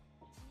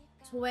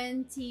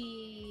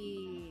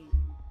 2010s?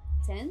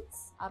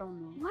 I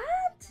don't know.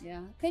 What?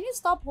 Yeah. Can you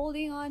stop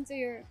holding on to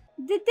your...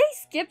 Did they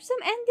skip some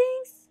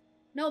endings?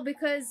 No,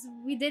 because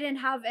we didn't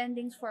have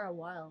endings for a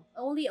while.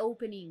 Only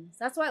openings.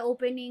 That's why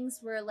openings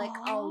were like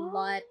a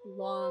lot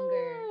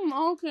longer.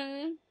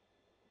 Okay.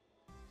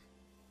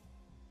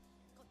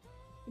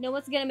 You know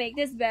what's gonna make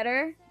this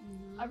better?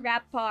 A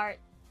rap part.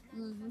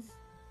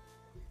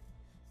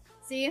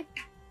 See?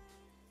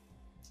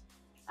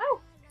 Oh.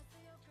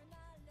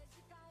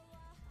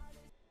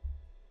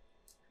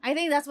 I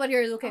think that's what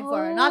you're looking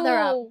for. Not the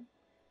rap.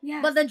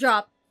 Yeah. But the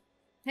drop.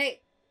 Hey.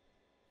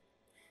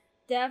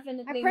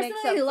 Definitely I makes up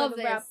personally for love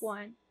the rap this.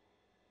 one.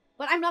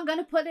 But I'm not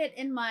gonna put it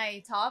in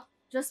my top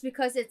just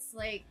because it's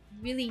like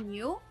really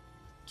new.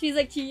 She's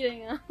like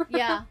cheating. Huh?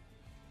 Yeah.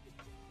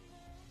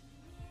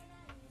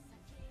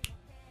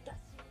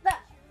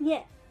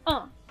 Yeah.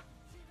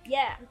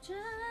 Yeah.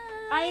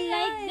 I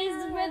like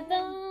this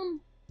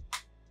rhythm.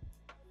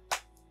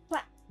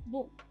 Clap,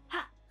 boom,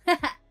 ha.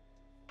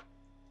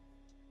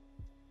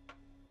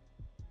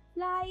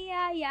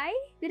 Fly, yay.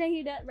 Did I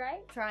hear that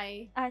right?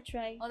 Try. I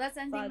try. Oh, that's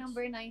ending Fudge.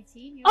 number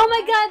 19. Oh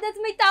my god, that's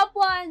my top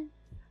one.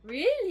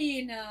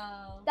 Really?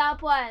 No.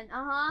 Top one.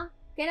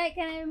 Can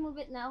I remove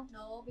it now?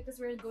 No, because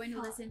we're going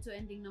to listen to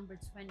ending number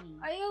 20.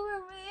 Are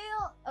you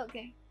real?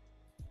 Okay.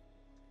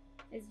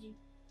 SG.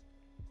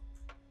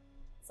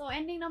 So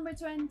ending number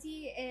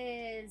 20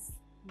 is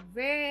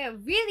really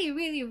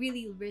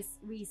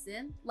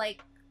recent.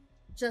 Like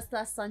just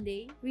last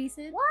Sunday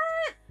recent.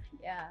 What?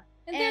 Yeah.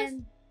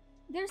 And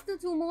there's still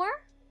 2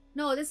 more?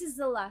 No, this is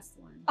the last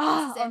one.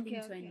 Oh, this is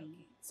ending 20.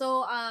 Okay.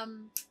 So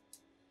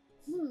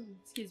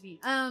excuse me.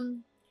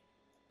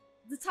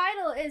 The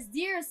title is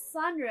Dear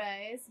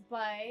Sunrise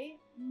by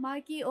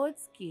Maki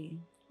Otsuki.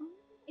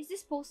 Is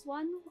this post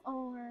 1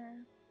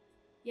 or?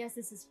 Yes,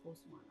 this is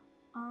post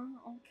 1.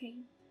 Okay.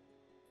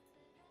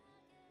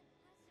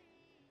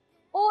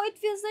 Oh, it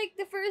feels like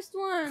the first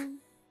one.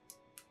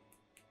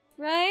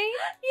 Right?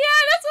 Yeah,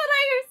 that's what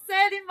I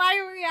said in my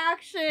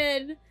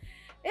reaction.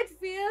 It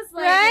feels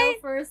like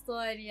the first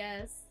one,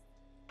 yes.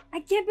 I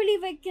can't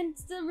believe I can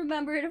still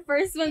remember the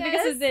first one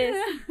because of this.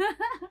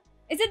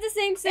 Is it the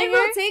same singer? It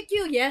will take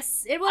you,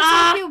 yes. It will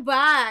take you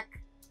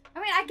back. I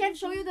mean, I can't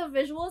show you the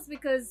visuals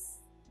because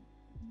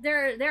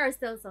there are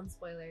still some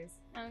spoilers.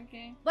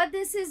 Okay. But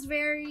this is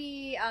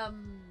very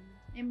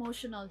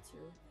emotional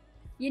too.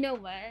 You know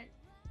what?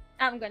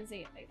 I'm gonna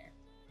say it later.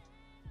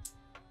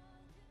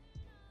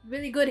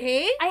 Really good,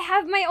 hey? I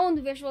have my own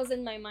visuals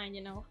in my mind,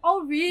 you know.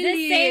 Oh,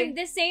 really?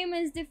 The same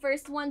as the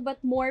first one,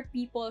 but more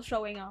people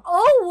showing up.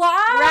 Oh,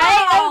 wow!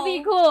 Right? That would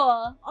be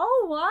cool.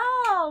 Oh,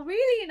 wow!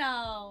 Really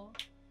now?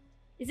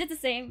 Is it the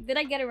same? Did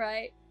I get it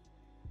right?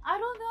 I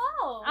don't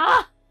know.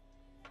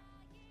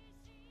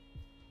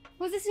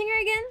 Who's the singer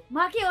again?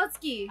 Maki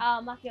Otsuki.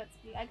 Maki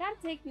Otsuki. I gotta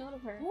take note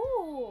of her.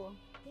 Ooh.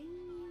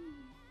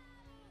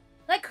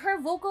 Like her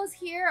vocals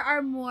here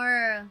are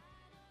more.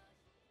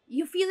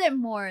 You feel it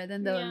more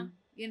than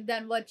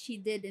than what she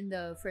did in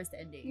the first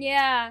ending.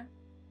 Yeah.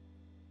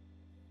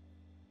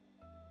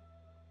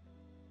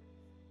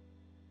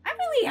 I'm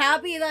really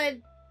happy that.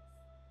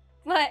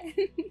 What?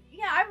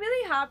 Yeah, I'm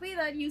really happy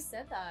that you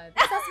said that.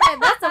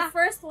 That's the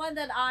first one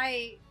that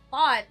I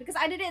thought because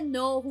I didn't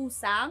know who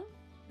sang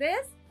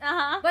this.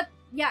 But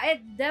yeah,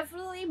 it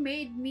definitely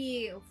made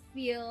me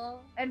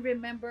feel and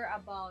remember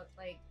about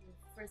like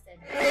first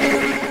ending.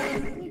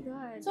 Oh my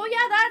god. So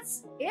yeah,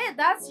 that's it.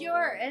 That's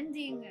your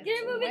ending. Can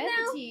I move it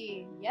now?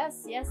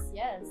 Yes.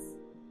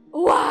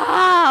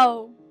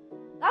 Wow!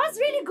 That was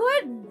really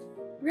good.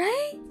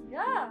 Right?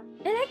 Yeah.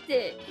 I liked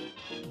it.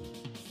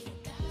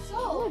 So,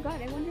 oh my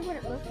god, I wonder what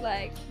it looked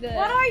like.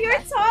 What are your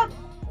top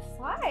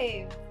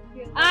 5?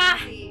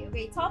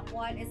 Okay, top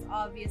 1 is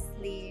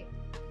obviously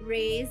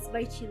Raised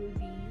by Chili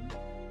Bean.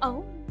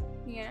 Oh,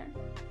 yeah.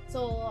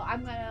 So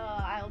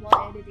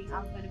while editing,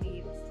 I'm gonna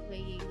be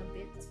playing a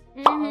bit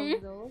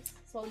of those.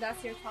 So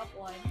that's your top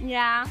 1.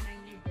 Yeah. And I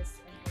need this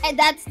one. And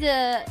that's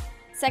the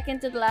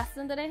second to the last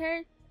one that I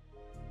heard.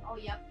 Oh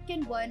yeah.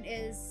 Second one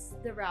is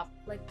the rap,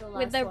 like the last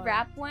with the one.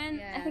 rap one.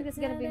 Yeah. I think that's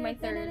gonna be my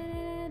third.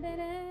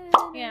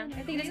 Yeah,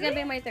 I think that's gonna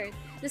be my third.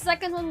 The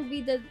second one will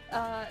be the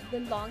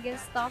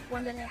longest top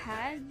one that I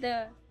had.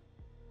 The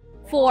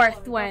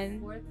fourth one.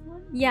 Fourth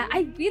one? Yeah,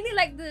 I really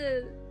like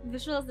the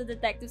visuals, the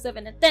detective stuff,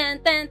 and the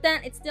tan.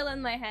 It's still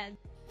in my head.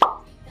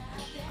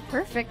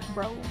 Perfect,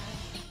 bro.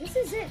 This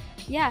is it.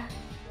 Yeah,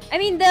 I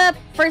mean the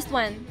first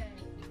one.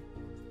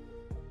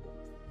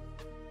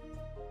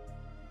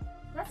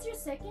 That's your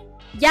second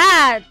one?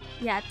 Yeah.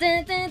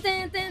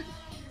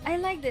 I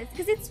like this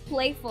because it's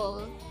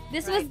playful.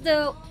 This was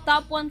the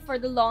top one for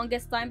the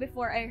longest time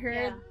before I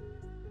heard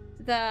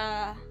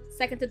the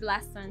second to the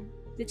last one,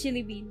 the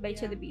Chili Bean by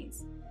Chili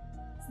Beans.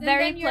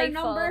 Very then playful. Your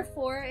number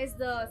 4 is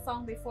the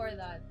song before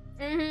that.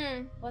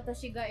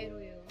 Watashi ga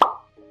iru yo.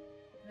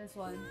 This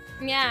one.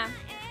 Yeah.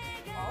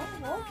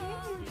 Oh, okay.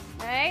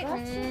 Right?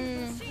 That's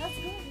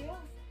good, yeah.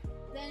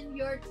 Then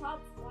your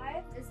top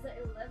 5 is the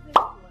 11th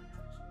one,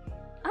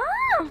 actually.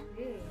 Ah!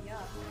 Really,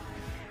 yeah.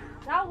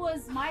 That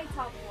was my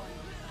top 1.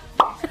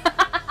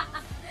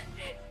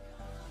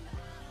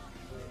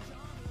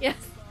 Yes.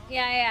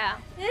 Yeah.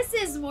 This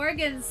is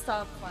Morgan's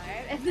top 5,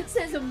 and this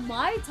is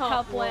my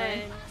top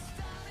 1.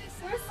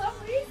 For some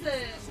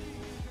reason.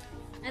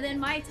 And then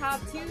my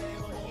top 2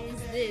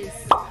 is this.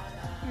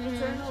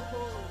 Eternal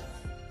Pose.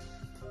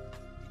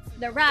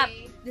 The rap.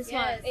 Okay. This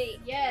yes. one. Hey.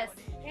 Yes.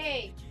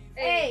 Hey.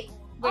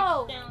 Break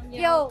Oh. down,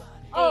 Yo.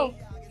 Oh. Hey.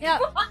 Yeah.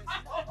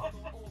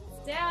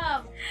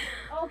 Damn.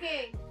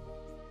 Okay.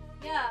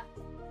 Yeah.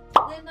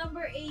 Then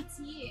number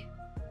 18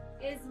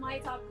 is my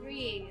top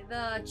 3.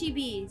 The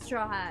Chibi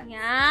Straw Hat.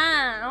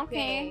 Yeah.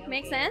 Okay.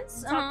 Makes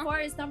sense. Top 4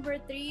 is number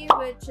 3,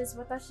 which is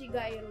Watashi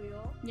ga iru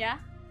yo. Yeah.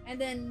 And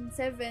then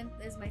 7th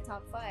is my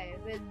top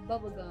 5 with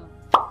Bubblegum.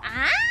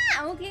 Ah.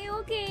 Okay. I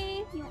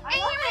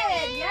love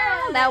it.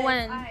 Yeah. That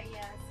one.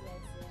 Yes.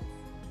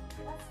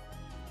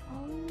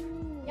 Oh.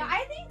 Yeah,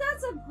 I think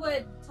that's a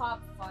good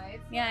top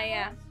 5.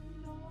 Yeah.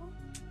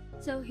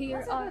 So here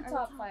that's are a good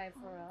top 5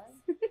 for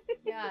us.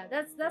 Yeah,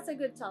 that's a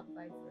good top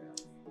 5 for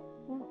us.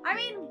 I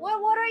mean,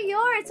 what are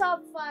your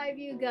top 5,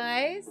 you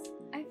guys?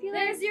 I feel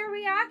There's like your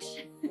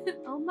reaction.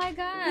 oh my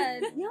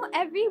god. You know,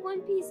 every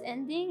One Piece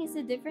ending is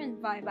a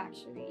different vibe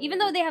actually. Even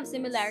though they have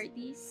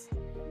similarities.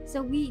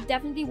 So we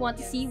definitely want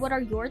to see what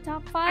are your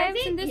top 5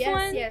 in this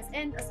one. Yes,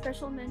 and a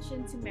special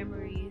mention to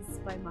Memories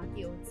by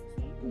Maki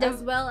Otsuki,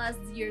 as well as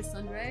Your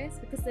Sunrise,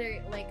 because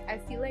they're like, I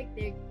feel like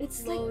they're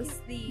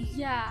closely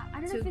I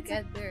don't know if it's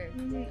together.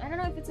 I don't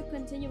know if it's a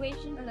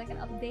continuation or like an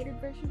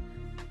updated version,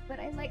 but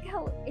I like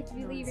how it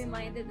really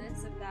reminded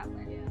us of that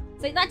one.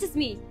 So it's not just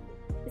me.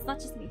 It's not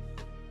just me.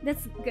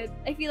 That's good.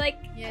 I feel like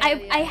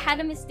I had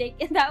a mistake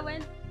in that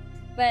one,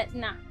 but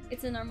nah,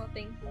 it's a normal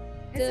thing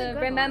to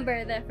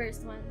remember the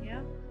first one.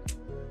 Yeah.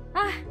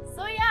 Ah.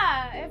 So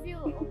yeah, if you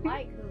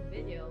like the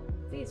video,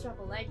 please drop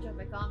a like, drop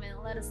a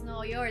comment, let us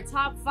know your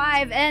top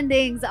 5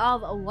 endings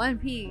of One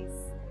Piece.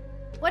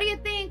 What do you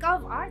think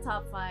of our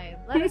top 5?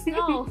 Let us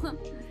know.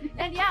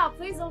 And yeah,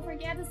 please don't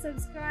forget to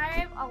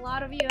subscribe. A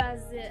lot of you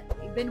has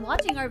been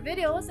watching our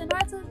videos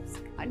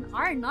and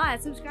are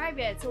not subscribed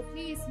yet. So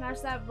please smash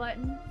that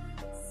button,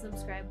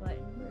 subscribe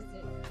button. Where is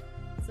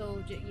it?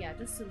 So yeah,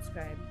 just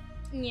subscribe.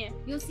 Yeah,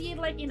 you'll see it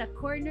like in a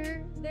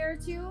corner there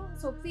too.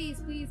 So please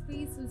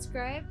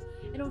subscribe,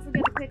 and don't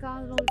forget to click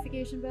on the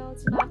notification bell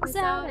to not miss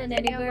out on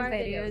any of our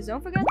videos.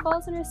 Don't forget to follow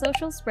us on our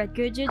socials, spread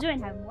good juju,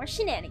 and have more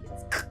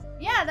shenanigans.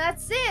 Yeah,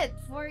 that's it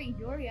for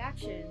your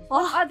reaction.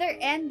 What other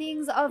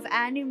endings of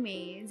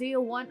anime do you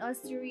want us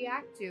to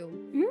react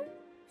to?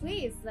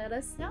 Please let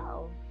us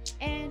know.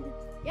 And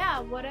yeah,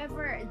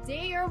 whatever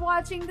day you're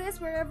watching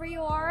this, wherever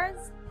you are,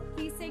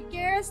 please take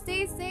care,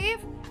 stay safe,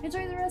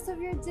 enjoy the rest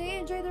of your day,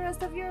 enjoy the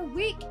rest of your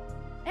week,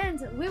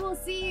 and we will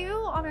see you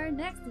on our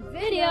next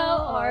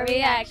video or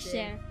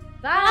reaction.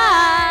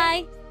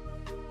 Bye!